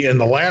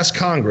the last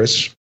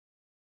Congress,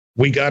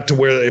 we got to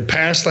where it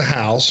passed the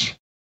House.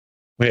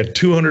 We had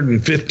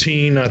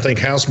 215, I think,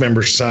 House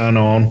members sign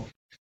on.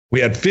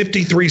 We had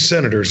 53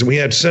 senators, and we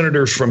had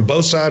senators from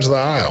both sides of the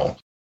aisle.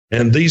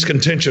 And these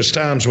contentious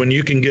times when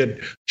you can get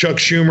Chuck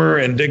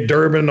Schumer and Dick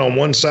Durbin on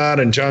one side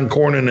and John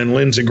Cornyn and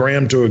Lindsey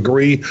Graham to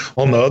agree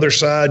on the other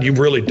side, you've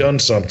really done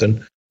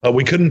something.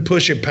 We couldn't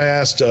push it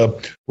past.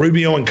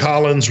 Rubio and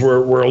Collins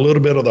were a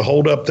little bit of the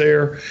holdup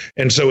there.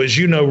 And so, as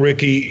you know,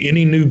 Ricky,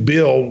 any new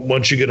bill,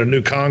 once you get a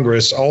new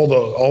Congress, all the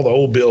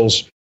old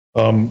bills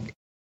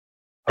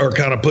are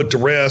kind of put to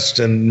rest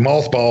and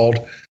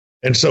mothballed.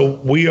 And so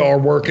we are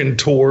working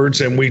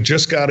towards, and we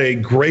just got a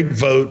great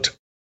vote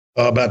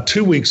about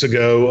 2 weeks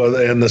ago,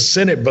 and the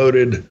Senate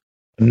voted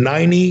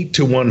 90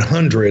 to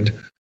 100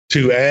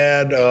 to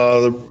add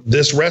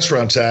this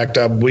Restaurants Act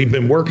we've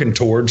been working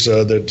towards,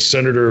 that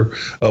Senator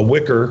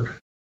Wicker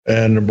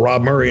and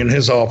Rob Murray and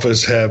his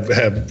office have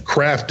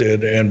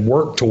crafted and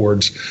worked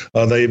towards.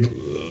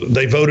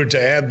 They voted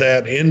to add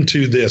that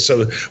into this,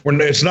 so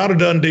it's not a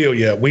done deal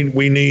yet.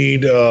 We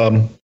need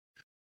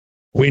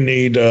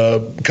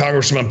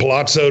Congressman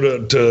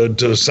Palazzo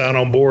to sign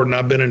on board, and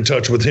I've been in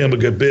touch with him a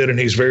good bit, and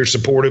he's very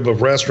supportive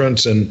of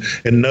restaurants and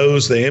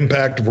knows the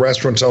impact of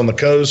restaurants on the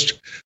coast.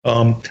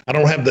 I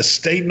don't have the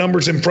state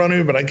numbers in front of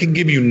me, but I can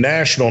give you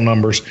national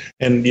numbers.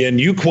 And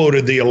you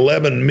quoted the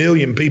 11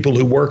 million people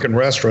who work in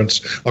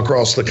restaurants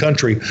across the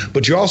country,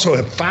 but you also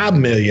have 5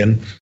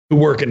 million who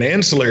work in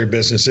ancillary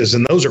businesses,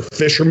 and those are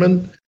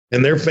fishermen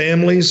and their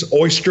families,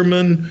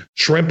 oystermen,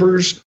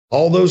 shrimpers,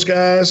 all those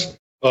guys.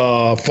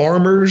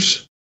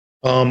 Farmers,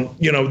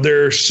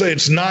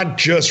 it's not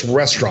just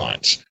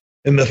restaurants.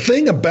 And the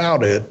thing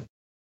about it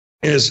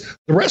is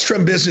the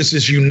restaurant business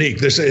is unique.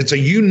 It's a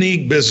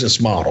unique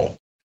business model.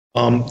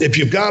 If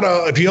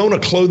you own a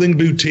clothing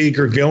boutique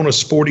or if you own a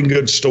sporting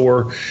goods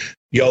store,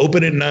 you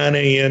open at 9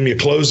 a.m., you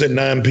close at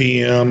 9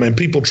 p.m., and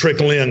people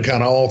trickle in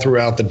kind of all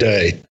throughout the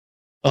day.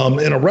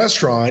 In a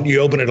restaurant, you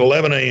open at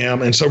 11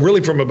 a.m., and so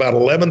really from about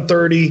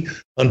 11:30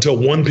 until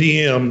 1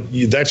 p.m.,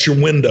 that's your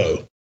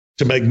window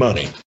to make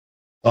money.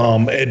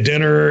 At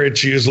dinner,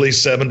 it's usually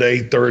 7 to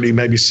 8:30,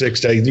 maybe 6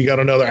 to 8. You got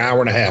another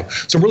hour and a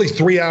half. So really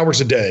 3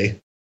 hours a day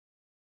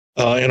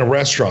in a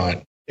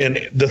restaurant.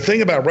 And the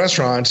thing about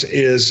restaurants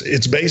is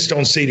it's based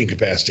on seating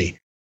capacity.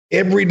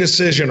 Every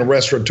decision a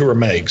restaurateur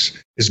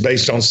makes is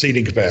based on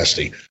seating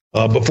capacity.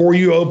 Before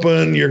you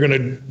open, you're going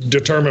to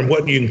determine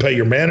what you can pay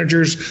your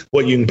managers,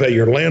 what you can pay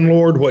your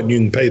landlord, what you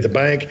can pay the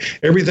bank.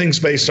 Everything's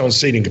based on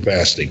seating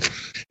capacity.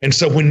 And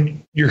so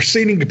when your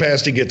seating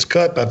capacity gets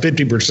cut by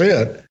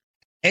 50%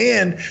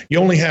 and you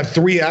only have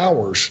 3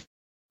 hours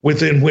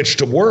within which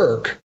to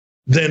work,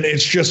 then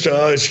it's just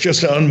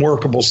an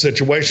unworkable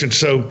situation.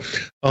 So,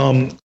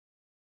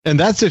 and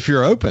that's if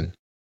you're open.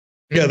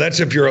 Yeah, that's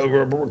if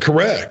you're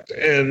correct.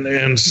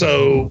 And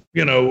so,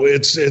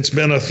 it's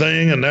been a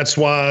thing, and that's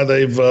why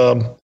they've,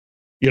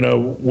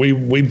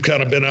 we've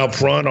kind of been out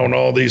front on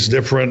all these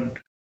different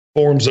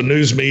forms of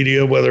news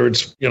media, whether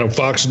it's,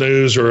 Fox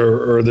News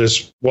or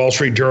this Wall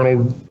Street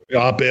Journal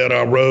op-ed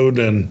I wrote.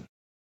 And,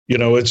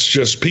 it's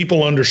just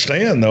people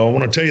understand, though. I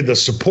want to tell you the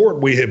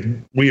support we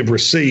have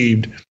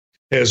received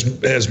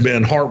has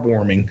been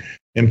heartwarming,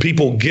 and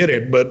people get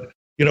it. But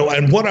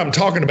and what I'm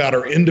talking about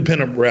are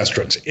independent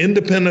restaurants,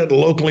 independent,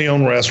 locally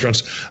owned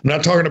restaurants. I'm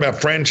not talking about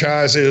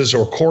franchises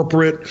or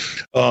corporate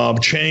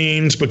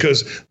chains,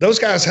 because those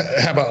guys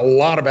have a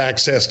lot of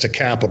access to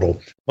capital.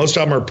 Most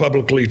of them are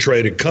publicly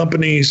traded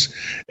companies,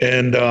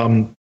 and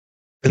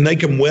they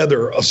can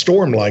weather a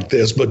storm like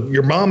this. But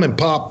your mom and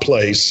pop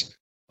place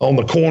on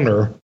the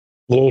corner,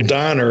 little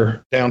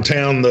diner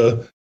downtown,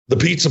 the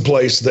pizza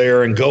place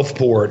there in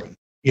Gulfport,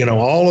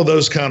 all of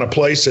those kind of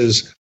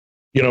places.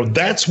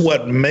 That's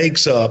what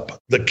makes up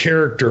the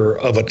character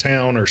of a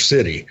town or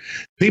city.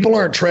 People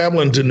aren't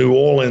traveling to New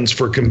Orleans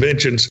for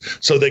conventions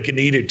so they can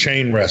eat at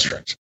chain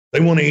restaurants.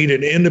 They want to eat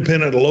at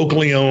independent,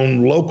 locally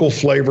owned, local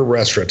flavor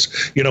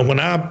restaurants. When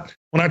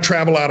I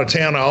travel out of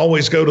town, I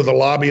always go to the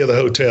lobby of the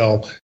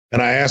hotel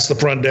and I ask the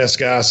front desk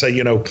guy, I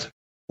say,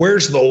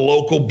 where's the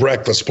local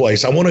breakfast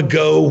place? I want to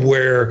go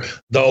where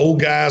the old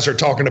guys are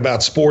talking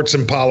about sports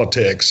and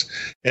politics,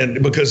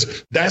 and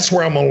because that's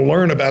where I'm going to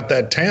learn about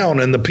that town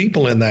and the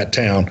people in that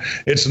town.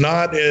 It's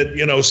not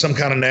at, some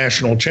kind of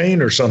national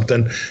chain or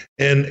something.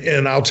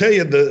 And I'll tell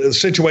you the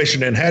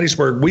situation in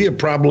Hattiesburg, we have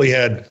probably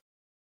had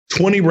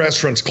 20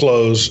 restaurants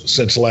close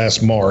since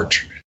last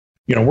March.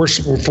 We're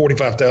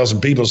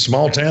 45,000 people,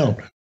 small town.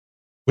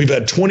 We've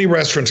had 20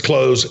 restaurants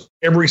close.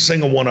 Every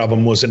single one of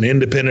them was an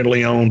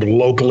independently owned,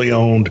 locally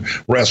owned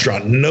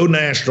restaurant. No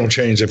national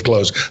chains have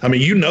closed. I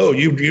mean,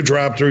 you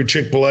drive through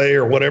Chick-fil-A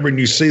or whatever and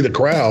you see the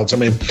crowds. I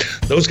mean,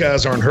 those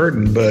guys aren't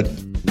hurting, but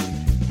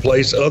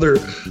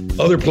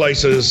other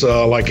places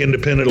like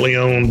independently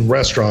owned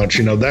restaurants,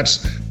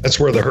 that's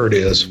where the hurt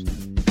is.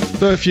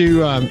 So if you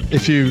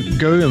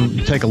go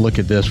and take a look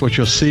at this, what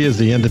you'll see is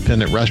the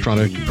Independent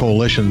Restaurant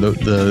Coalition,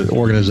 the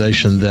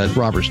organization that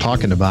Robert's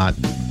talking about,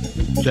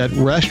 that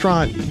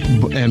restaurant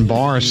and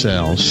bar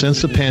sales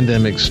since the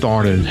pandemic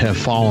started have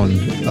fallen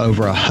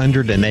over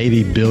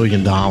 $180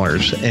 billion.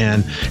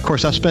 And of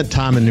course, I spent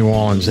time in New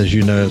Orleans, as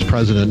you know, as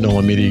president of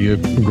NOLA Media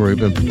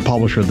Group and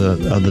publisher of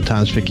the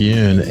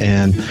Times-Picayune.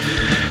 And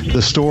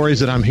the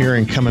stories that I'm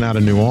hearing coming out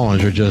of New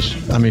Orleans are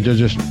they're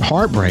just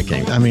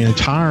heartbreaking. I mean,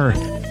 entire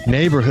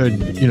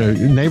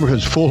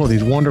neighborhoods full of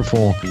these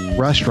wonderful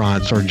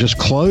restaurants are just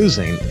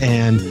closing.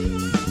 And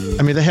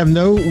I mean, they have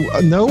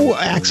no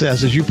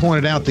access, as you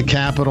pointed out, to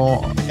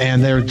capital,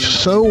 and they're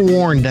so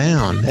worn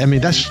down. I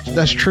mean,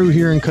 that's true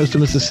here in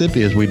coastal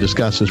Mississippi, as we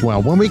discussed as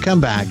well. When we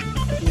come back,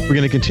 we're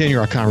going to continue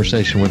our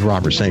conversation with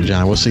Robert St.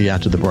 John. We'll see you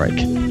after the break.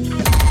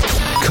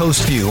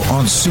 Coast View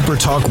on Super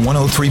Talk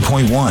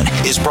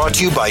 103.1 is brought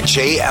to you by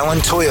J. Allen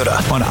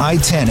Toyota on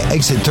I-10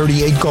 exit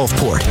 38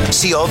 Gulfport.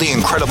 See all the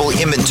incredible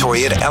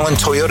inventory at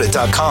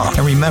allentoyota.com.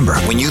 And remember,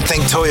 when you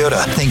think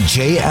Toyota, think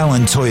J.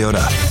 Allen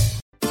Toyota.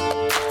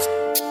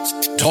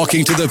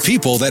 talking to the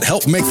people that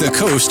help make the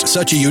coast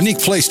such a unique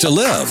place to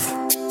live.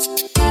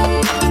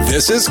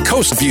 This is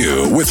Coast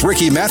View with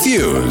Ricky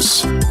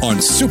Matthews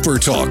on Super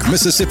Talk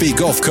Mississippi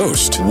Gulf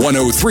Coast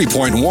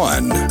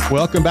 103.1.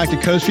 Welcome back to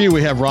Coast View.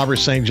 We have Robert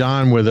St.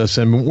 John with us.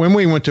 And when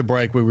we went to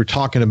break, we were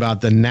talking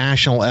about the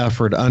national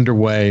effort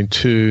underway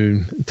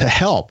to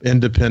help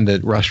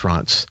independent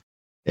restaurants.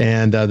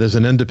 And there's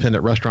an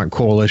independent restaurant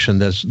coalition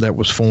that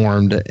was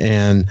formed.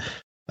 And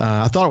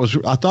I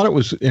thought it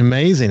was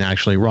amazing,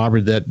 actually,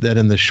 Robert, that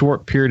in the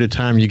short period of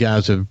time you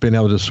guys have been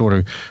able to sort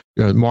of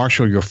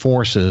marshal your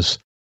forces,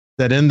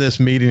 that in this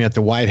meeting at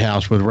the White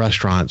House with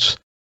restaurants,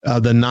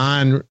 the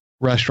 9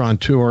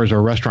 restaurateurs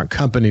or restaurant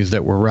companies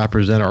that were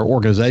represented, or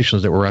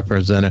organizations that were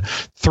represented,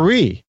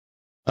 3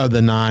 of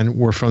the 9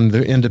 were from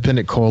the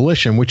independent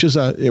coalition, which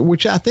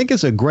I think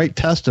is a great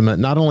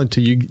testament not only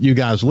to you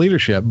guys'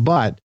 leadership,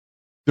 but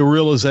the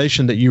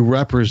realization that you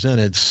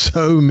represented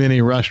so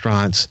many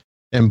restaurants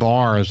and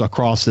bars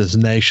across this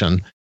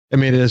nation. I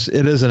mean, it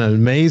is an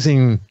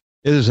amazing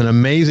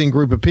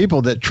group of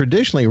people that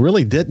traditionally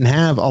really didn't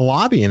have a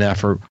lobbying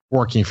effort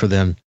working for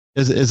them.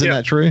 Isn't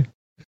that true?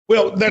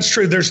 Well, that's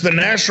true. There's the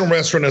National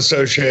Restaurant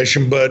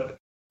Association, but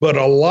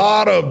a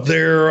lot of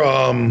their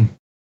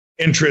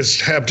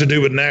interests have to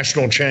do with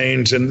national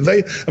chains, and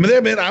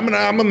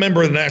I'm a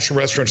member of the National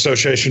Restaurant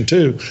Association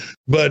too,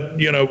 but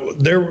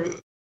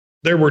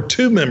there were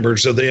 2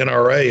 members of the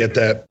NRA at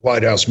that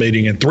White House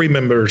meeting and 3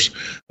 members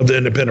of the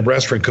Independent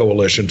Restaurant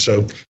Coalition.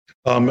 So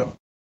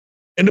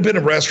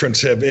independent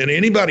restaurants have, and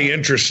anybody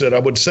interested, I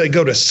would say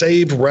go to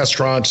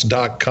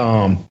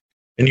saverestaurants.com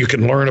and you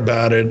can learn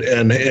about it.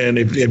 And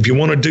if you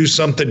want to do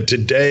something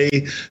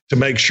today to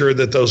make sure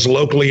that those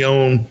locally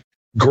owned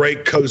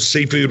great coast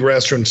seafood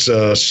restaurants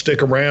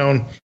stick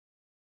around,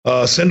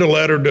 send a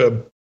letter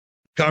to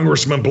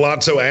Congressman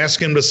Palazzo, ask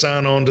him to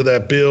sign on to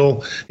that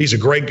bill. He's a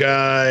great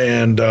guy,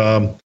 and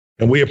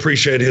we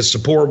appreciate his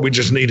support. We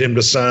just need him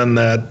to sign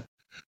that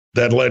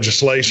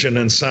legislation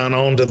and sign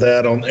on to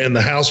that in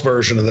the House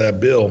version of that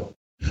bill.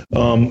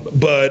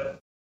 But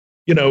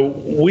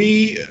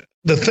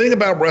the thing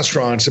about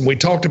restaurants, and we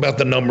talked about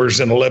the numbers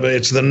in 11,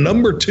 it's the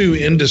number 2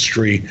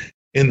 industry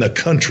in the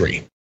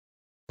country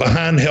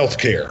behind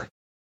healthcare.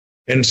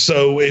 And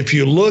so if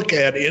you look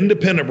at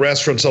independent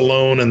restaurants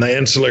alone and the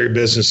ancillary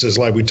businesses,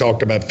 like we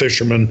talked about,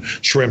 fishermen,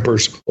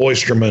 shrimpers,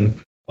 oystermen,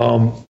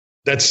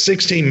 that's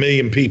 16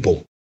 million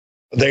people.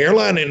 The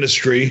airline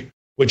industry,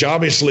 which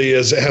obviously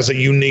has a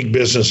unique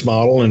business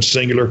model and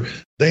singular,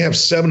 they have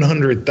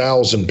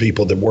 700,000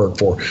 people that work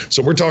for.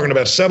 So we're talking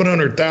about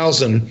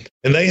 700,000,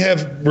 and they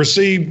have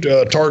received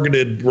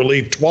targeted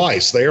relief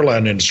twice. The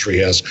airline industry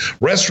has.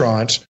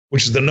 Restaurants,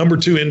 which is the number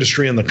 2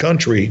 industry in the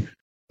country,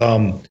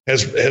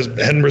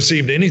 hadn't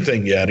received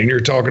anything yet, and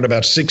you're talking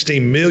about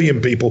 16 million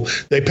people.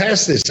 They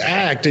passed this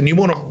act, and you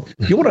want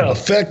to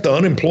affect the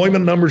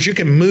unemployment numbers. You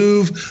can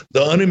move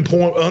the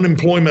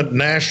unemployment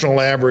national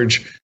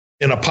average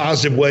in a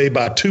positive way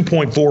by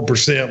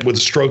 2.4% with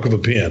the stroke of a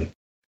pen,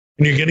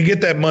 and you're going to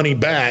get that money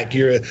back.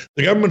 The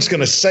government's going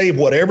to save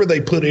whatever they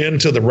put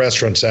into the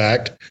Restaurants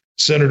Act,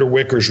 Senator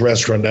Wicker's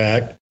Restaurant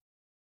Act.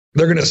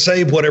 They're going to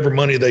save whatever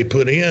money they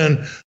put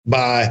in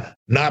by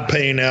not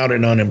paying out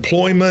in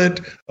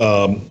unemployment,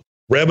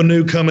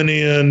 revenue coming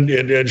in.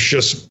 It's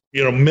just,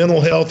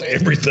 mental health,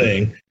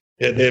 everything.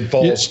 It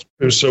falls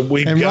through. So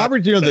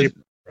Robert,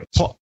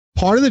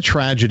 part of the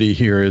tragedy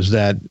here is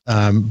that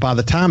by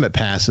the time it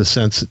passes,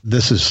 since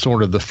this is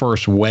sort of the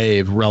first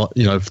wave,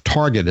 of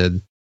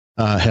targeted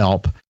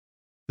help,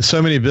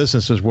 so many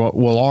businesses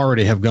will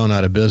already have gone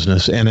out of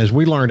business. And as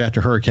we learned after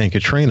Hurricane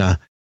Katrina,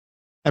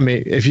 I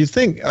mean, if you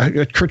think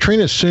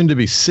Katrina is soon to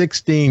be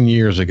 16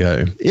 years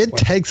ago, it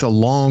takes a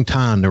long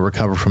time to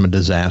recover from a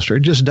disaster. It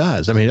just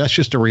does. I mean, that's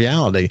just a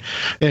reality.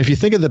 And if you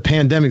think of the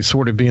pandemic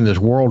sort of being this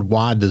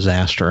worldwide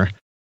disaster,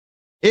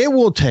 it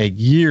will take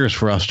years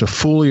for us to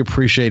fully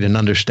appreciate and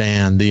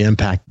understand the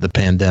impact of the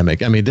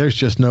pandemic. I mean, there's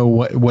just no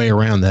way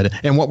around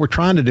that. And what we're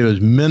trying to do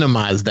is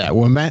minimize that.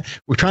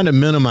 We're trying to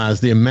minimize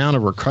the amount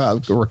of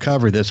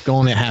recovery that's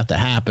going to have to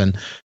happen,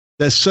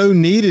 that's so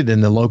needed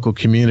in the local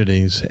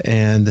communities.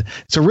 And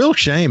it's a real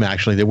shame,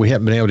 actually, that we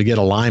haven't been able to get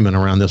alignment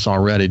around this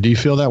already. Do you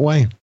feel that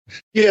way?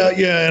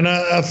 Yeah. And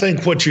I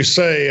think what you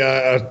say,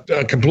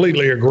 I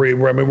completely agree.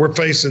 I mean, we're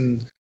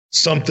facing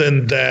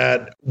something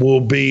that will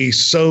be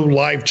so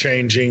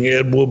life-changing.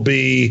 It will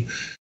be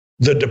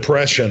the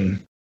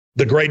Depression,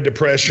 the Great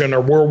Depression, or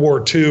World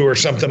War II, or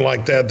something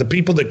like that. The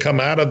people that come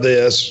out of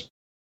this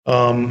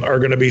are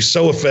going to be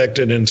so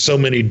affected in so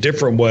many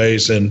different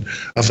ways. And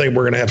I think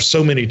we're going to have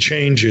so many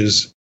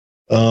changes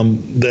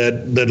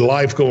that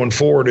life going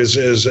forward is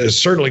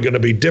certainly going to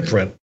be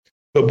different.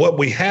 But what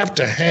we have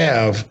to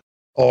have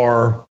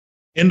are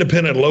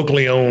independent,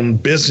 locally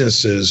owned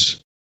businesses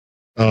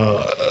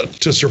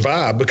to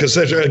survive, because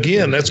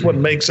that's what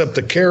makes up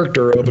the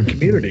character of a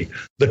community.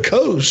 The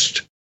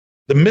coast,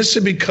 the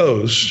Mississippi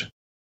coast,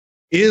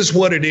 is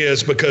what it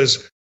is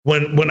because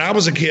when I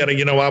was a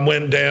kid, I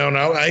went down,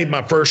 I ate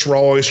my first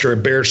raw oyster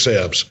at Bear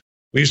Seb's.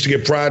 We used to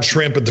get fried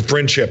shrimp at the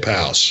Friendship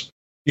House.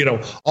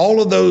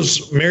 all of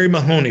those Mary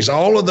Mahoney's,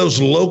 all of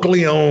those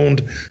locally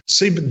owned.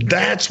 See,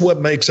 that's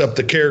what makes up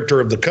the character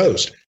of the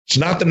coast. It's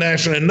not the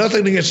national, and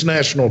nothing against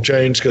national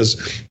chains,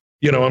 because,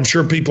 I'm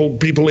sure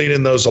people eat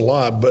in those a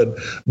lot, but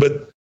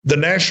the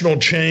national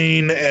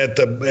chain at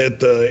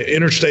the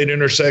interstate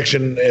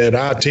intersection at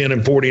I-10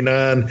 and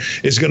 49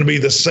 is going to be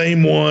the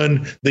same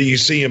one that you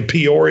see in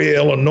Peoria,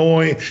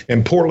 Illinois,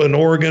 and Portland,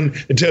 Oregon.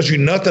 It tells you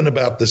nothing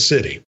about the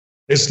city.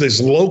 It's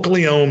these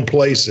locally owned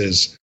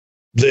places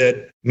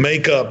that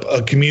make up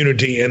a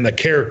community and the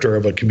character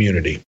of a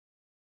community.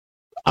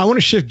 I want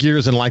to shift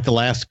gears in like the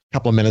last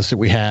couple of minutes that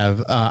we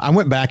have. I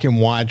went back and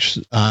watched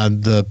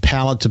the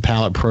pallet to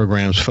pallet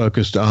programs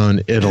focused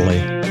on Italy.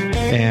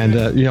 And,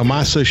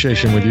 my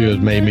association with you has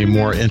made me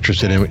more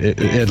interested in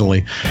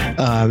Italy.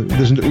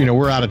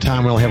 We're out of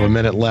time. We only have a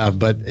minute left.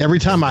 But every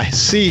time I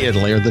see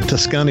Italy or the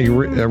Tuscany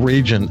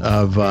region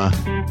of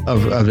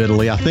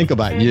Italy, I think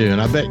about you.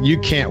 And I bet you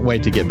can't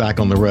wait to get back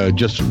on the road.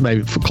 Just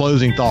maybe for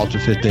closing thoughts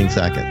of 15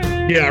 seconds.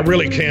 Yeah, I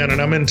really can.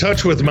 And I'm in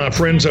touch with my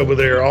friends over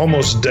there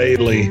almost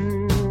daily.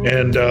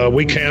 And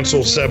we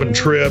canceled 7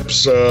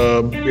 trips. We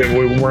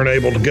weren't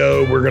able to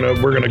go. We're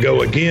gonna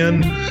go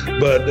again,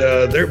 but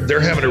they're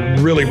having it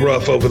really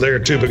rough over there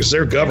too, because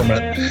their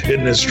government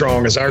isn't as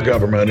strong as our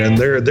government, and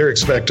they're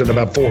expecting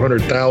about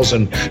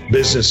 400,000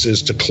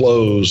 businesses to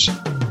close.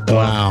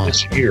 Wow,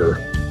 this year.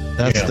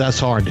 That's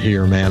hard to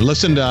hear, man.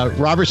 Listen,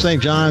 Robert St.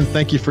 John,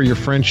 thank you for your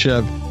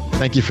friendship,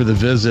 thank you for the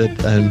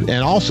visit, and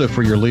also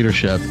for your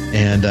leadership,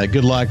 and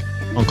good luck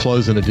on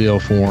closing a deal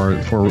for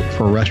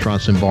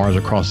restaurants and bars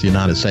across the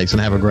United States.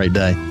 And have a great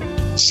day.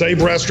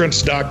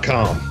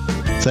 SaveRestaurants.com.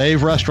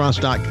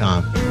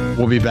 SaveRestaurants.com.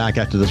 We'll be back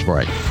after this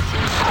break.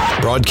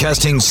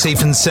 Broadcasting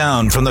safe and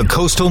sound from the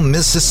coastal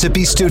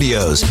Mississippi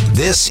studios,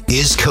 this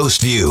is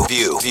Coast View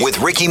with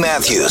Ricky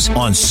Matthews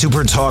on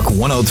Super Talk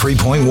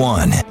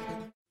 103.1.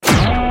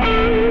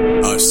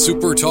 A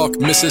Super Talk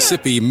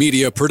Mississippi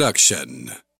media production.